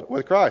filled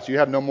with Christ. You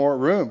have no more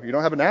room. You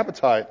don't have an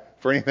appetite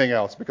for anything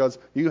else because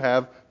you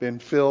have been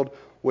filled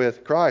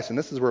with Christ. And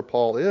this is where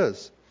Paul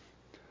is.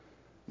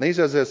 And he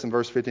says this in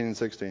verse 15 and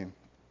 16.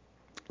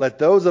 Let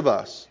those of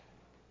us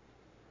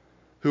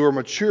who are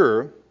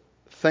mature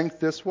think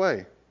this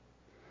way.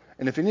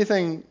 And if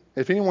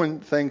anyone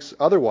thinks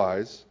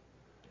otherwise,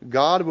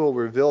 God will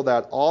reveal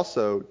that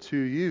also to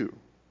you.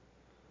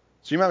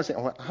 So you might be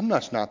saying, well, I'm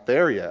just not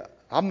there yet.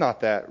 I'm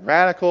not that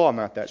radical. I'm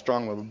not that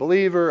strong of a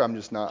believer. I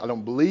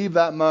don't believe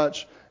that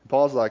much. And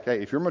Paul's like,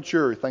 hey, if you're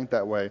mature, think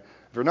that way.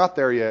 If you're not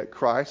there yet,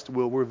 Christ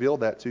will reveal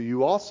that to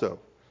you also.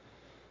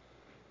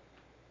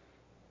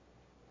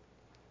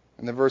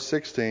 And then verse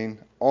 16,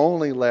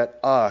 only let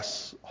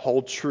us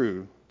hold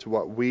true to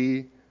what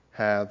we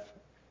have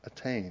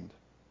attained.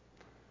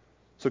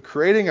 So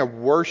creating a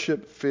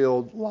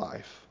worship-filled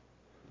life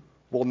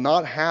will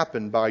not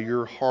happen by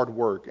your hard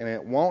work, and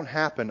it won't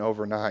happen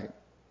overnight.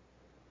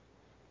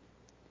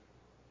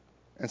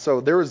 And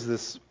so there was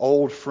this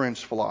old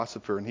French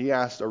philosopher, and he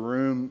asked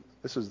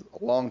this was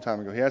a long time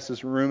ago, he asked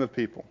this room of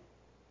people,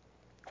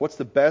 what's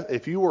the best,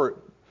 if you were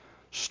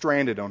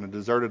stranded on a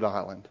deserted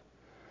island,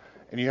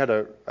 and you had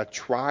a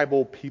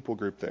tribal people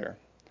group there,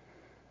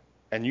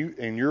 and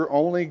your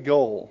only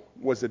goal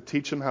was to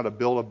teach them how to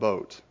build a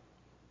boat,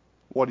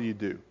 what do you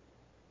do?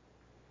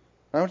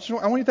 I want you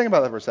to think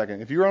about that for a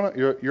second. If you're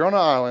on an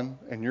island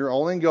and your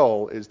only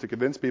goal is to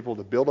convince people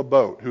to build a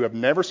boat who have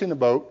never seen a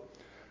boat,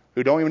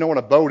 who don't even know what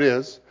a boat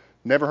is,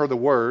 never heard the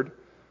word,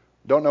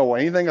 don't know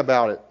anything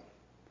about it,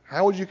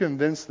 how would you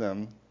convince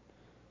them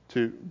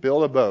to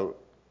build a boat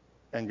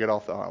and get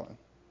off the island?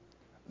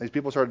 These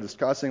people started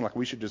discussing like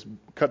we should just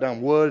cut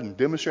down wood and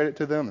demonstrate it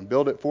to them and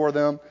build it for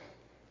them.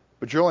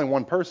 But you're only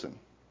one person.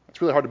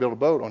 It's really hard to build a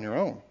boat on your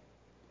own.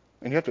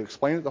 And you have to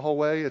explain it the whole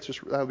way. That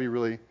would be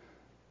really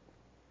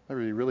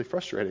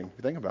frustrating if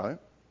you think about it.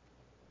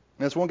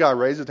 And this one guy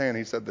raised his hand and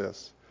he said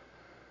this.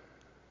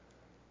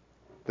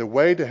 The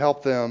way to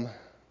help them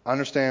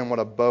understand what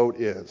a boat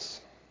is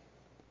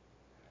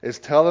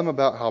tell them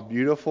about how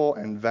beautiful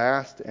and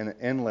vast and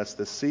endless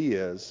the sea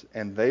is,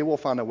 and they will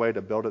find a way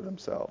to build it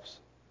themselves.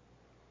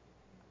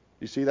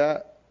 You see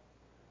that?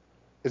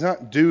 It's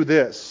not do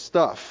this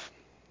stuff.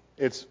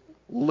 It's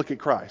look at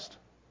Christ.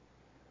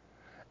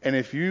 And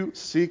if you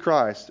see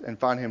Christ and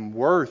find Him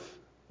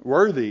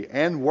worthy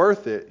and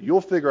worth it,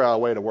 you'll figure out a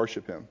way to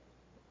worship Him.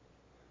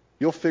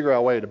 You'll figure out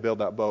a way to build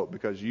that boat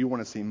because you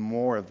want to see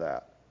more of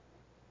that.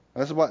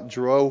 And this is what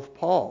drove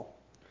Paul.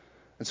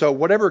 And so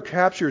whatever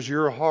captures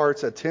your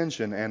heart's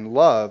attention and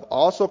love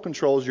also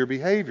controls your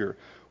behavior.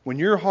 When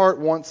your heart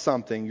wants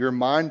something, your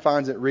mind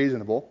finds it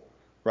reasonable,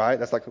 right?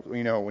 That's like,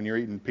 when you're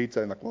eating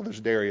pizza and like, well, there's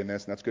dairy in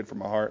this and that's good for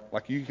my heart.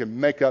 Like, you can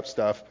make up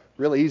stuff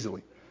really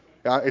easily.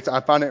 I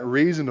find it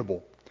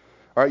reasonable.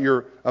 All right,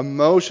 your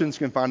emotions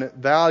can find it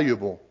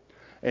valuable,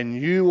 and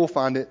you will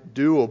find it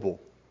doable.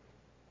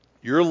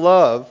 Your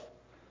love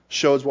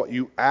shows what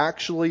you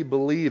actually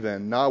believe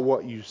in, not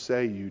what you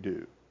say you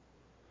do.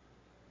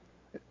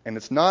 And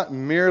it's not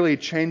merely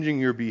changing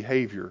your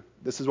behavior.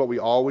 This is what we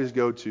always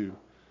go to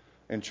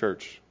in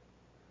church.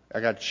 I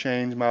got to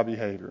change my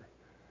behavior.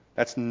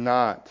 That's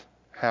not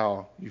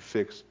how you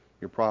fix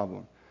your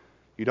problem.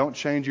 You don't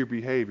change your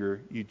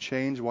behavior, you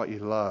change what you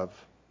love.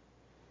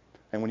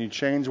 And when you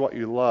change what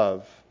you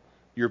love,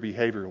 your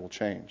behavior will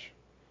change.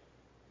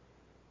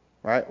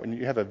 Right? When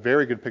you have a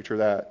very good picture of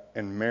that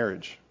in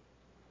marriage.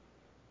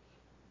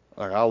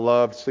 Like, I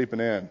loved sleeping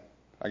in.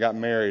 I got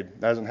married.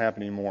 That doesn't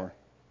happen anymore.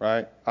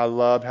 Right? I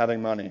loved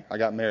having money. I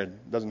got married.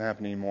 It doesn't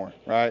happen anymore.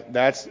 Right?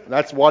 That's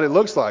what it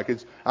looks like.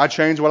 I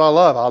changed what I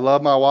love. I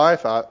love my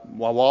wife. My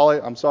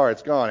wallet, I'm sorry,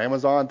 it's gone.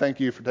 Amazon, thank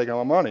you for taking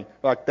all my money.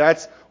 Like,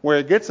 that's where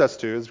it gets us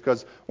to, is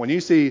because when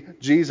you see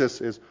Jesus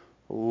is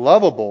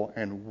lovable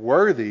and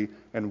worthy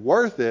and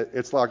worth it,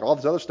 it's like all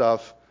this other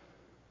stuff,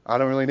 I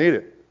don't really need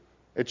it.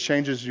 It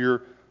changes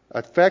your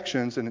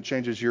affections and it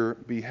changes your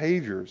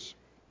behaviors.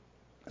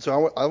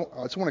 So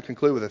I just want to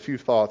conclude with a few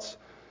thoughts.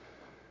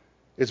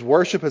 Is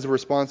worship as a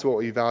response to what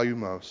we value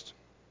most,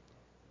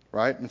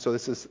 right? And so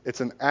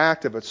it's an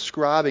act of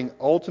ascribing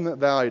ultimate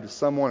value to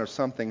someone or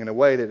something in a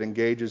way that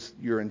engages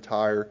your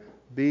entire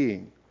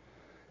being.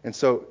 And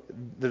so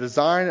the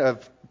design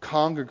of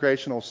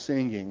congregational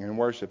singing and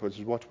worship, which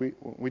is what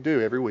we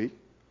do every week,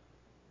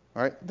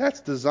 right?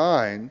 That's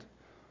designed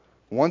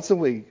once a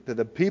week that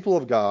the people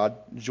of God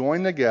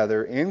join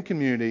together in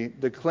community,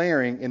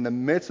 declaring in the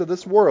midst of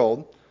this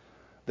world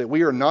that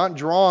we are not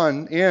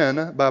drawn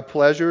in by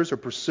pleasures or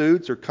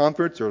pursuits or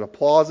comforts or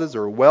applauses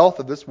or wealth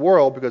of this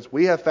world, because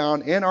we have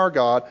found in our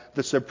God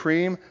the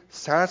supreme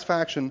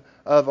satisfaction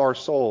of our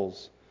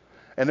souls.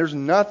 And there's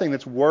nothing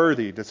that's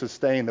worthy to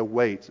sustain the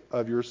weight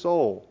of your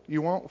soul.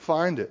 You won't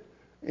find it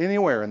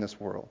anywhere in this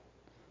world.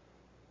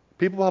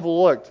 People have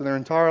looked in their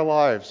entire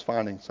lives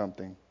finding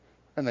something,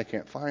 and they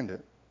can't find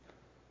it.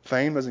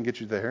 Fame doesn't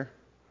get you there.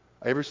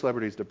 Every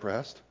celebrity is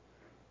depressed,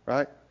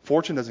 right?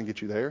 Fortune doesn't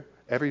get you there.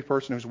 Every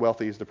person who's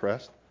wealthy is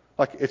depressed.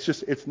 Like,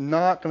 it's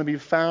not going to be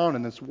found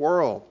in this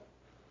world.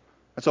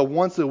 And so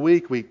once a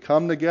week we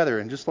come together,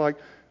 and just like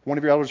one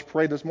of your elders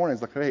prayed this morning,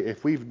 it's like, hey,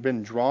 if we've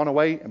been drawn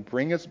away, and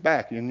bring us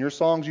back. In your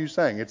songs you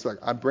sang, it's like,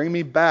 bring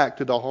me back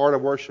to the heart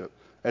of worship.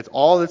 That's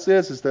all this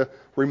is to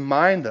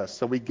remind us.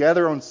 So we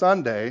gather on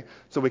Sunday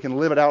so we can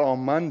live it out on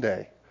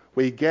Monday.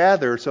 We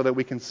gather so that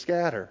we can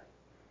scatter.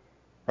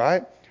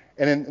 Right?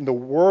 And the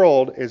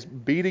world is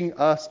beating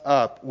us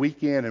up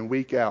week in and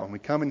week out. And we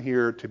come in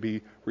here to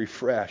be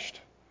refreshed.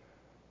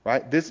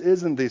 Right? This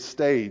isn't the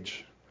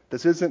stage.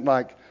 This isn't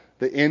like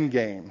the end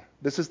game.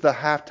 This is the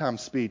halftime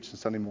speech on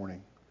Sunday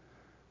morning.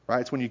 Right?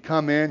 It's when you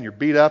come in, you're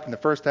beat up in the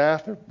first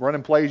half, they're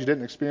running plays you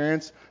didn't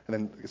experience, and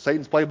then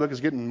Satan's playbook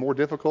is getting more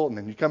difficult, and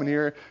then you come in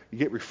here, you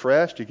get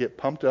refreshed, you get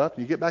pumped up,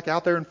 and you get back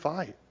out there and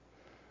fight.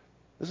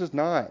 This is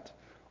not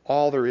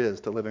all there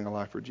is to living a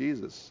life for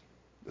Jesus.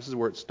 This is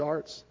where it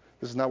starts.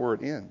 This is not where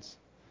it ends.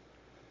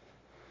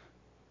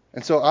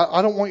 And so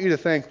I don't want you to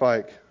think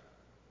like,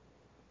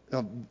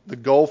 the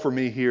goal for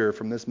me here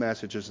from this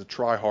message is to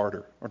try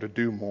harder or to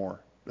do more.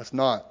 That's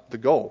not the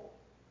goal.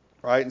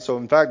 Right? And so,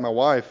 in fact, my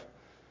wife,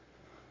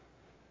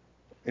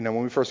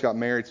 when we first got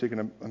married, speaking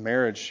of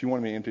marriage, she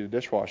wanted me to empty the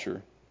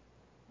dishwasher.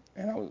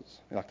 And I was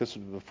like, this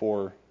was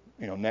before,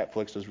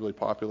 Netflix was really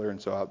popular. And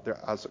so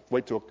I was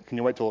like, can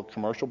you wait till a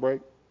commercial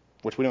break?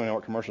 Which we don't know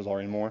what commercials are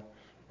anymore.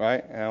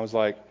 Right? And I was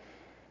like,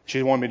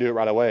 she wanted me to do it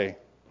right away.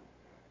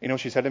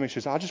 She said to me,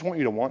 she said, I just want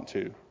you to want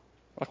to.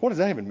 Like, what does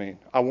that even mean?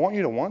 I want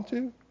you to want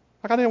to?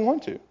 Like, I didn't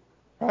want to.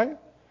 Right?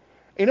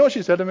 You know what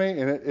she said to me?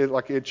 And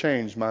it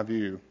changed my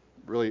view.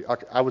 Really,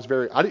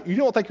 you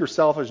don't think you're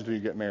selfish until you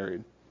get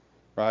married.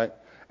 Right?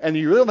 And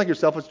you really don't think you're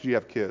selfish until you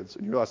have kids.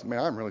 And you realize, man,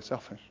 I'm really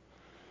selfish.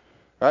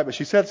 Right? But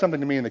she said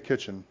something to me in the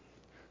kitchen.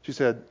 She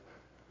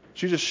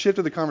just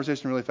shifted the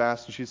conversation really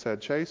fast. And she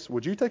said, Chase,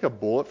 would you take a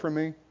bullet for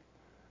me?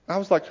 And I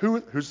was like,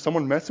 who's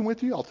someone messing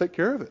with you? I'll take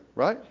care of it.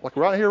 Right? Like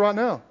right here, right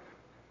now.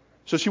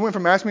 So she went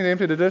from asking me to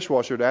empty the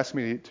dishwasher to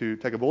asking me to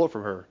take a bullet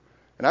for her.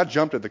 And I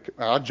jumped at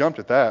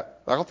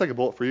that. I'll take a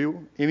bullet for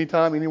you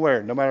anytime,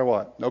 anywhere, no matter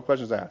what. No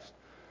questions asked.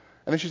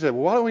 And then she said,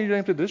 well, why don't you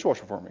empty the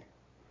dishwasher for me?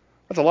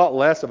 That's a lot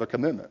less of a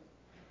commitment.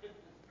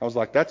 I was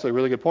like, that's a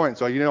really good point.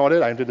 So you know what I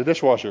did? I emptied the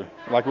dishwasher,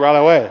 like right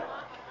away.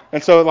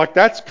 And so like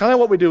that's kind of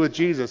what we do with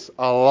Jesus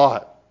a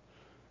lot.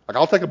 Like,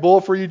 I'll take a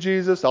bullet for you,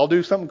 Jesus. I'll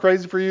do something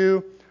crazy for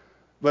you,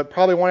 but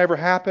probably won't ever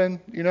happen,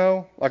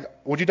 Like,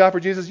 would you die for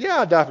Jesus?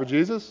 Yeah, I'd die for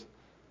Jesus.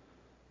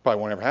 Probably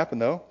won't ever happen,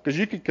 though, because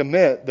you can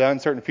commit the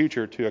uncertain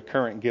future to a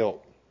current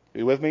guilt. Are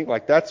you with me?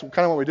 Like, that's kind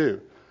of what we do.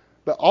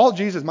 But all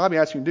Jesus might be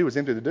asking you to do is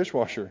empty the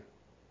dishwasher,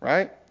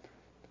 right?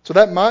 So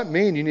that might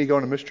mean you need to go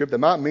on a mission trip. That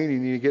might mean you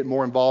need to get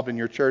more involved in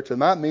your church. That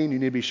might mean you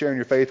need to be sharing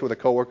your faith with a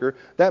coworker.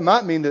 That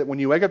might mean that when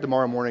you wake up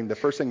tomorrow morning, the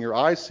first thing your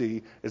eyes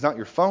see is not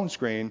your phone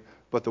screen,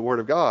 but the Word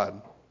of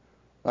God.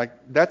 Like,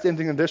 that's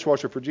emptying the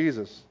dishwasher for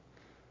Jesus.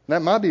 And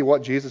that might be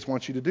what Jesus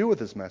wants you to do with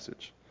this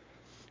message.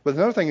 But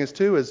another thing is,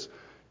 too, is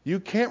you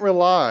can't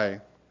rely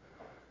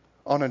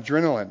on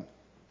adrenaline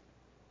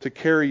to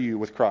carry you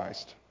with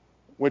Christ.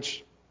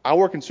 Which, I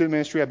work in student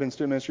ministry. I've been in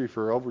student ministry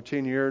for over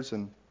 10 years,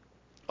 and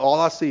all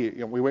I see,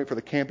 we wait for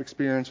the camp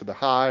experience or the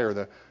high or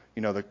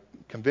the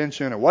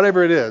convention or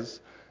whatever it is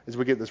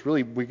we get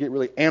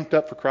really amped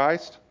up for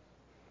Christ.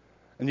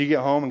 And you get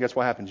home and guess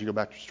what happens? You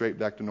go straight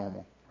back to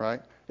normal,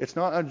 right? It's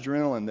not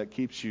adrenaline that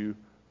keeps you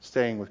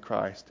staying with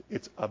Christ.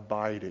 It's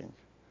abiding.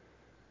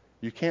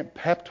 You can't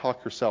pep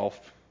talk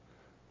yourself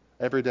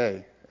every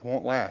day. It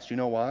won't last. You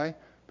know why?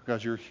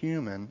 Because you're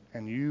human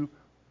and you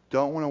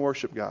don't want to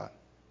worship God.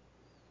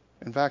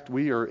 In fact,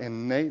 we are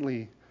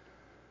innately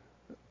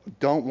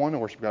don't want to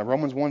worship God.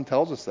 Romans 1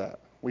 tells us that.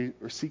 We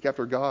seek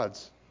after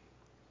gods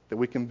that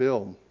we can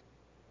build.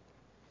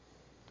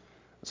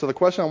 So the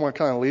question I want to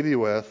kind of leave you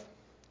with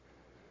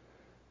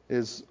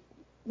is,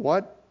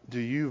 what do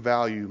you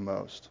value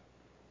most?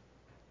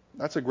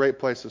 That's a great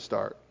place to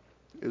start.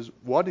 Is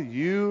what do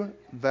you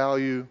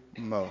value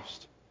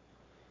most?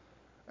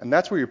 And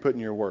that's where you're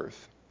putting your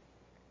worth.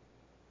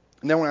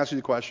 And then I want to ask you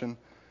the question,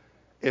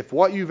 if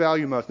what you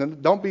value most, now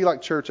don't be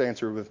like church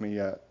answer with me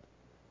yet.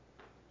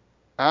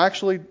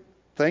 Actually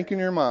think in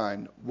your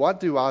mind,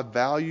 what do I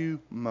value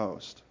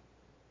most?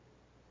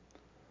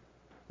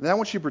 Then I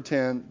want you to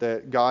pretend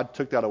that God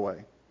took that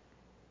away.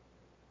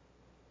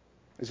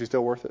 Is he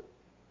still worth it?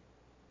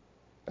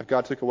 If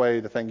God took away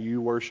the thing you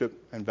worship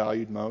and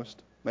valued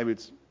most, maybe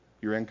it's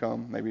your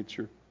income, maybe it's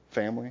your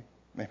family,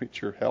 maybe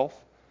it's your health,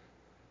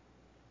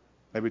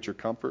 maybe it's your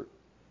comfort,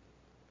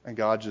 and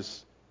God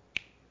just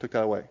took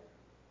that away.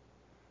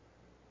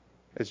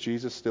 Is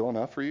Jesus still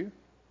enough for you?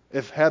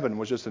 If heaven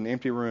was just an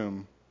empty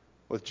room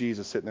with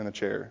Jesus sitting in a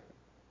chair,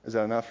 is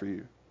that enough for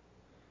you?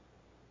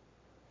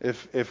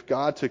 If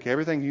God took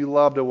everything you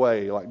loved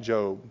away, like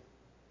Job,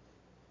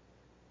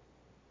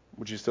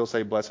 would you still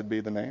say, blessed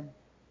be the name?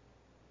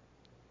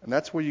 And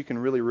that's where you can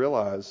really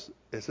realize,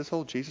 is this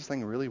whole Jesus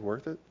thing really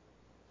worth it?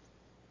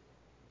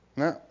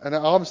 And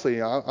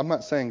obviously, I'm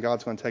not saying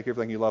God's going to take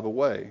everything you love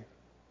away.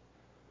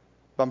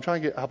 But I'm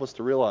trying to help us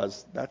to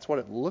realize that's what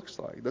it looks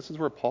like. This is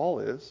where Paul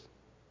is.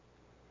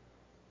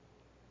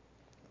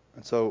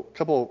 And so, a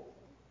couple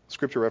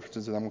scripture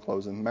references and I'm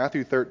closing.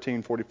 Matthew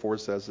 13:44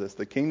 says this: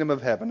 the kingdom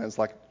of heaven is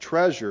like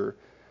treasure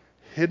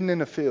hidden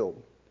in a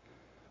field,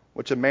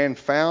 which a man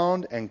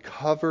found and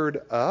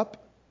covered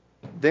up.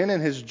 Then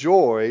in his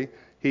joy,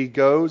 he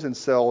goes and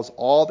sells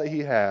all that he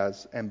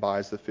has and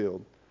buys the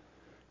field.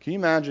 Can you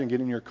imagine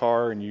getting in your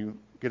car and you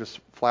get a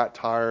flat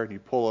tire and you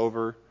pull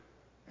over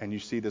and you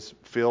see this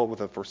field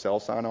with a for sale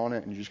sign on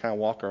it and you just kind of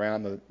walk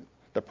around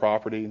the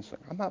property and say,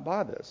 I might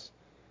buy this.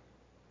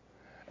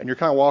 And you're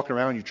kind of walking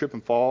around and you trip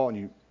and fall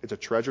and it's a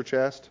treasure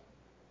chest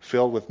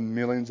filled with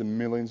millions and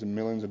millions and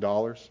millions of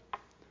dollars.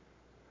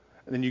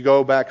 And then you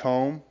go back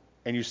home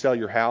and you sell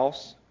your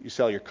house, you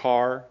sell your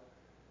car,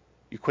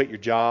 you quit your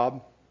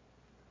job,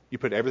 you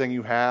put everything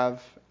you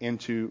have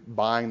into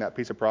buying that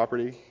piece of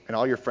property, and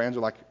all your friends are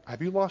like,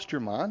 have you lost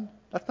your mind?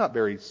 That's not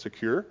very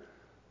secure.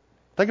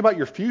 Think about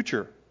your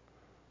future.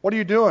 What are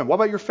you doing? What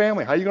about your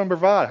family? How are you going to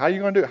provide? How are you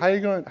going to do it? How are you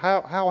going to,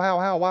 how,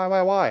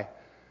 why?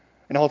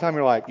 And the whole time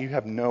you're like, you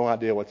have no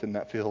idea what's in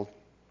that field.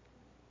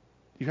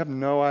 You have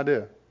no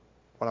idea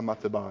what I'm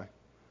about to buy.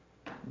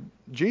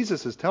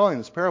 Jesus is telling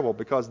this parable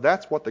because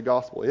that's what the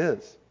gospel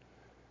is.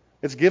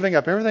 It's giving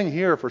up everything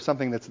here for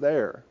something that's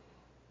there.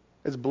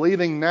 It's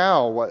believing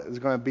now what is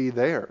going to be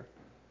there.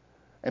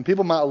 And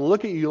people might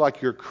look at you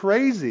like you're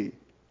crazy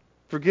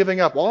for giving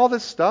up all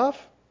this stuff.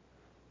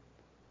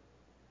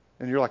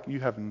 And you're like, you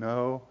have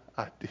no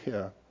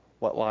idea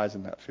what lies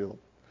in that field.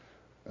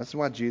 That's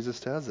why Jesus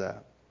says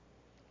that.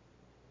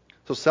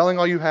 So selling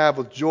all you have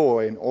with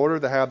joy in order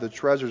to have the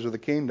treasures of the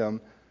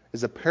kingdom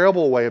is a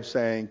parable way of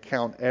saying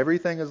count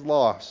everything as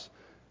loss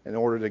in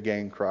order to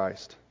gain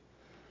Christ.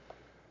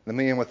 Let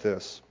me end with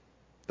this.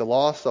 The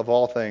loss of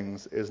all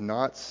things is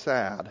not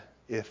sad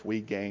if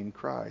we gain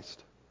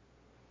Christ.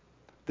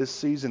 This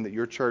season that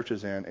your church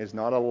is in is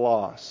not a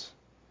loss.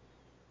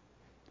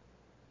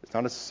 It's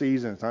not a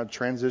season. It's not a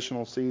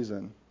transitional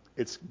season.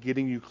 It's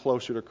getting you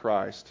closer to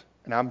Christ.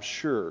 And I'm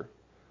sure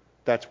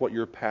that's what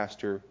your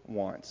pastor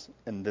wants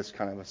in this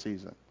kind of a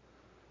season.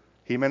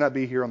 He may not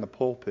be here on the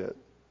pulpit,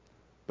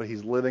 but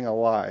he's living a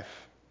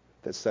life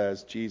that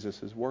says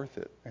Jesus is worth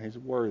it and he's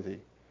worthy.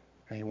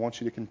 And he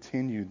wants you to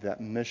continue that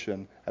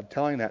mission of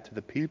telling that to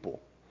the people.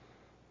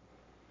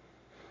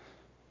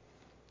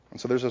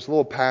 And so there's this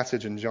little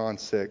passage in John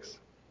 6,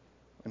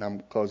 and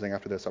I'm closing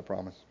after this, I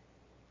promise.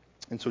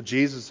 And so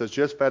Jesus has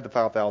just fed the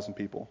 5,000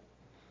 people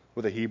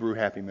with a Hebrew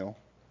Happy Meal,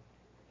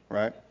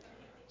 right?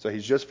 So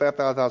he's just fed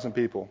 5,000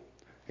 people.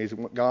 He's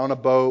got on a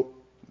boat.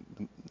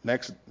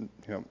 Next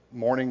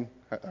morning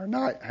or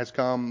night has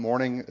come.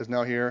 Morning is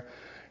now here.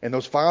 And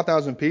those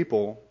 5,000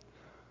 people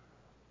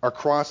are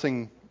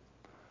crossing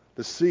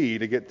the sea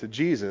to get to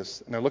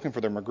Jesus, and they're looking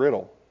for their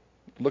McGriddle.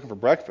 They're looking for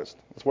breakfast.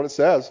 That's what it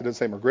says. It doesn't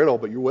say McGriddle,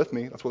 but you're with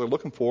me. That's what they're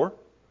looking for.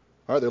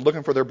 All right, they're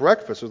looking for their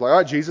breakfast. It's like, all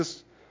right,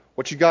 Jesus,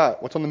 what you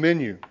got? What's on the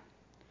menu?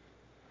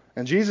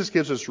 And Jesus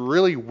gives us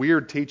really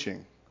weird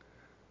teaching.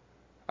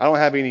 I don't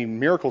have any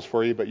miracles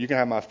for you, but you can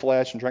have my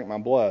flesh and drink my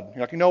blood.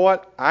 You're like, you know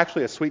what?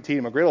 Actually, a sweet tea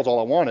and McGriddle is all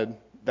I wanted.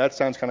 That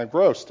sounds kind of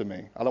gross to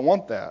me. I don't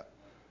want that.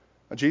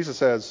 And Jesus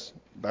says,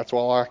 that's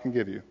all I can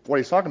give you. What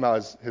he's talking about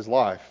is his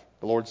life,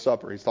 the Lord's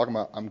Supper. He's talking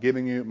about, I'm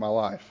giving you my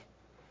life.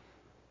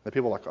 The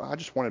people are like, oh, I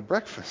just wanted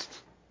breakfast.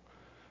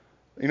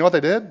 You know what they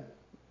did?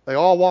 They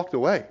all walked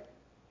away.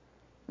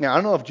 Now, I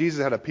don't know if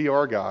Jesus had a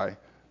PR guy,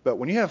 but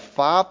when you have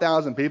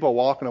 5,000 people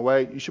walking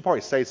away, you should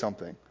probably say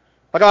something.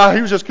 Like,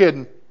 he was just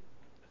kidding.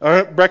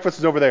 Breakfast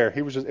is over there.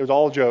 It was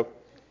all a joke.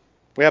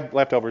 We have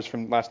leftovers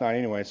from last night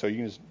anyway, so you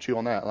can just chew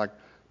on that. Like,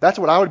 that's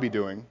what I would be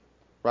doing,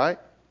 right?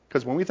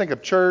 Because when we think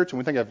of church and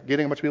we think of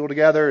getting a bunch of people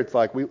together, it's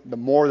like the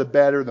more the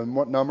better, the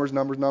more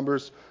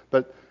numbers.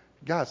 But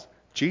guys,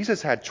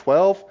 Jesus had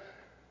 12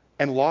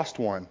 and lost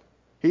one.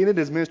 He ended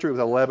his ministry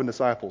with 11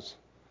 disciples.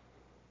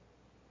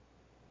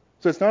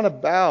 So it's not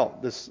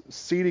about this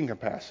seating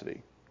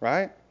capacity,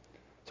 right?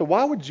 So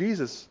why would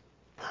Jesus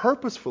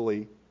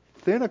purposefully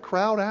thin a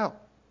crowd out?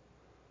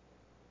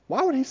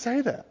 Why would he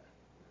say that?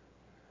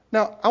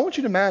 Now, I want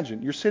you to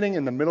imagine you're sitting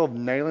in the middle of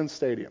Neyland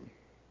Stadium,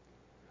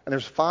 and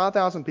there's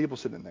 5,000 people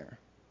sitting there,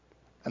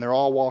 and they're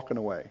all walking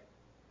away.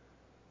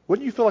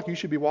 Wouldn't you feel like you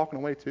should be walking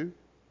away too?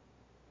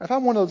 If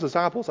I'm one of those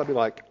disciples, I'd be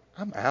like,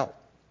 I'm out.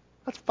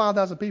 That's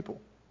 5,000 people.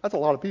 That's a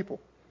lot of people.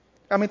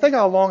 I mean, think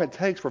how long it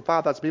takes for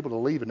 5,000 people to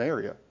leave an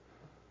area.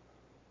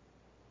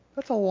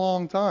 That's a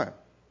long time.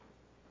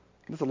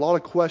 There's a lot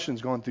of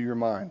questions going through your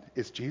mind.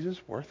 Is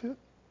Jesus worth it?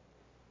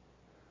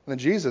 And then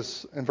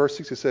Jesus, in verse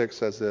 66,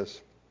 says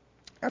this.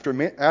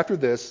 After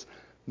this,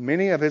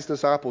 many of his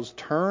disciples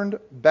turned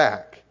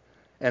back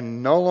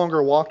and no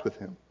longer walked with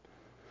him.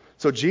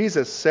 So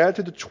Jesus said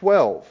to the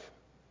 12,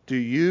 do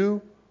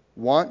you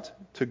want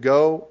to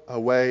go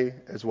away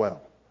as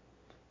well?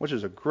 Which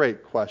is a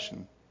great question.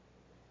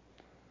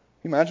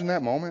 Can you imagine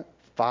that moment?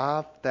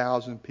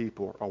 5,000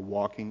 people are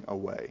walking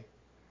away.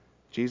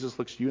 Jesus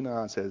looks you in the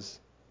eye and says,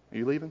 are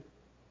you leaving?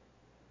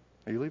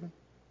 Are you leaving?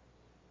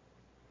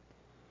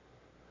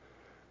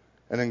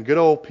 And then good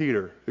old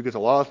Peter, who gets a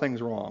lot of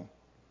things wrong,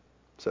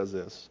 says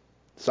this.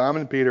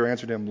 Simon Peter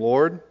answered him,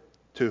 Lord,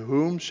 to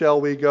whom shall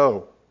we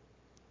go?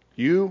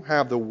 You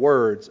have the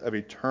words of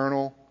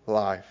eternal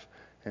life,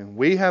 and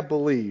we have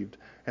believed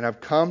and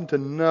have come to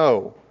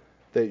know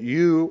that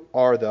you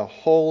are the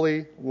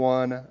Holy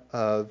One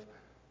of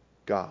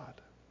God.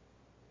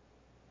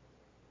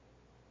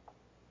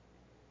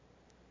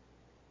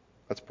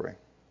 Let's pray.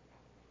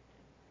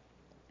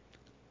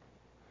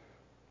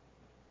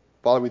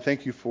 Father, we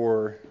thank you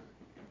for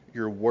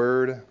your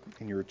word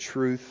and your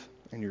truth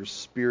and your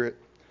spirit.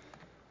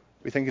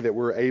 We thank you that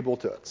we're able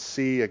to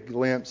see a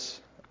glimpse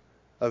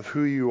of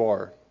who you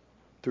are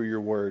through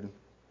your word.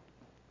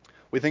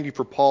 We thank you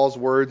for Paul's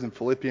words in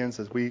Philippians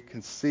as we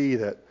can see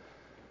that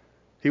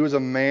he was a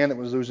man that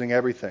was losing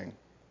everything,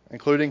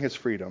 including his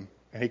freedom,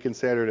 and he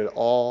considered it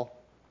all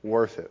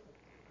worth it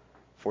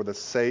for the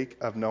sake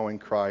of knowing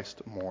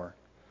Christ more.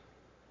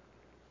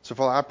 So,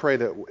 Father, I pray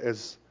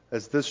that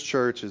as this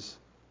church is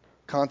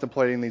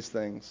contemplating these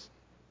things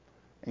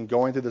and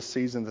going through the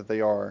season that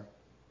they are,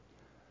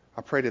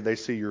 I pray that they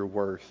see your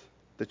worth,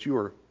 that you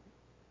are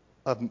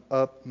of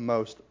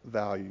utmost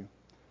value.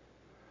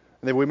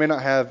 And that we may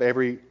not have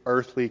every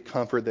earthly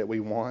comfort that we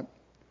want,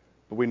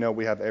 but we know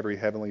we have every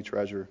heavenly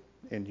treasure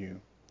in you.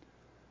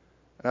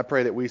 And I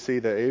pray that we see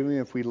that even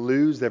if we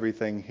lose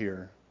everything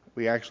here,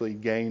 we actually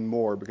gain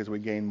more because we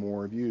gain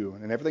more of you.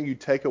 And everything you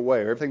take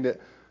away, everything that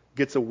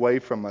gets away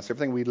from us,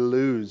 everything we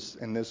lose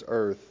in this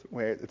earth,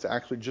 it's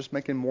actually just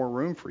making more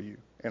room for you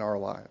in our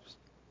lives.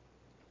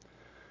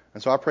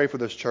 And so I pray for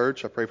this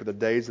church. I pray for the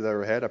days that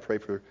are ahead. I pray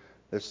for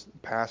this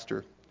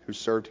pastor who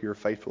served here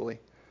faithfully.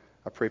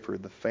 I pray for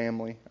the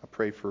family. I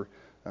pray for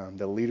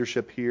the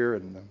leadership here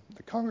and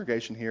the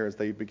congregation here as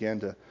they begin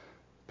to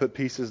put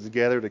pieces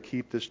together to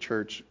keep this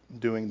church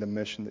doing the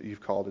mission that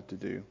you've called it to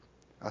do.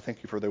 I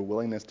thank you for their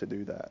willingness to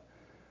do that.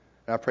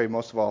 And I pray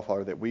most of all,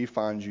 Father, that we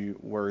find you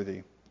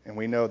worthy. And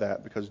we know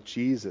that because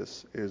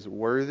Jesus is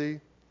worthy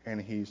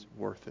and he's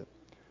worth it.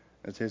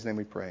 It's his name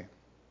we pray.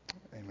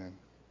 Amen.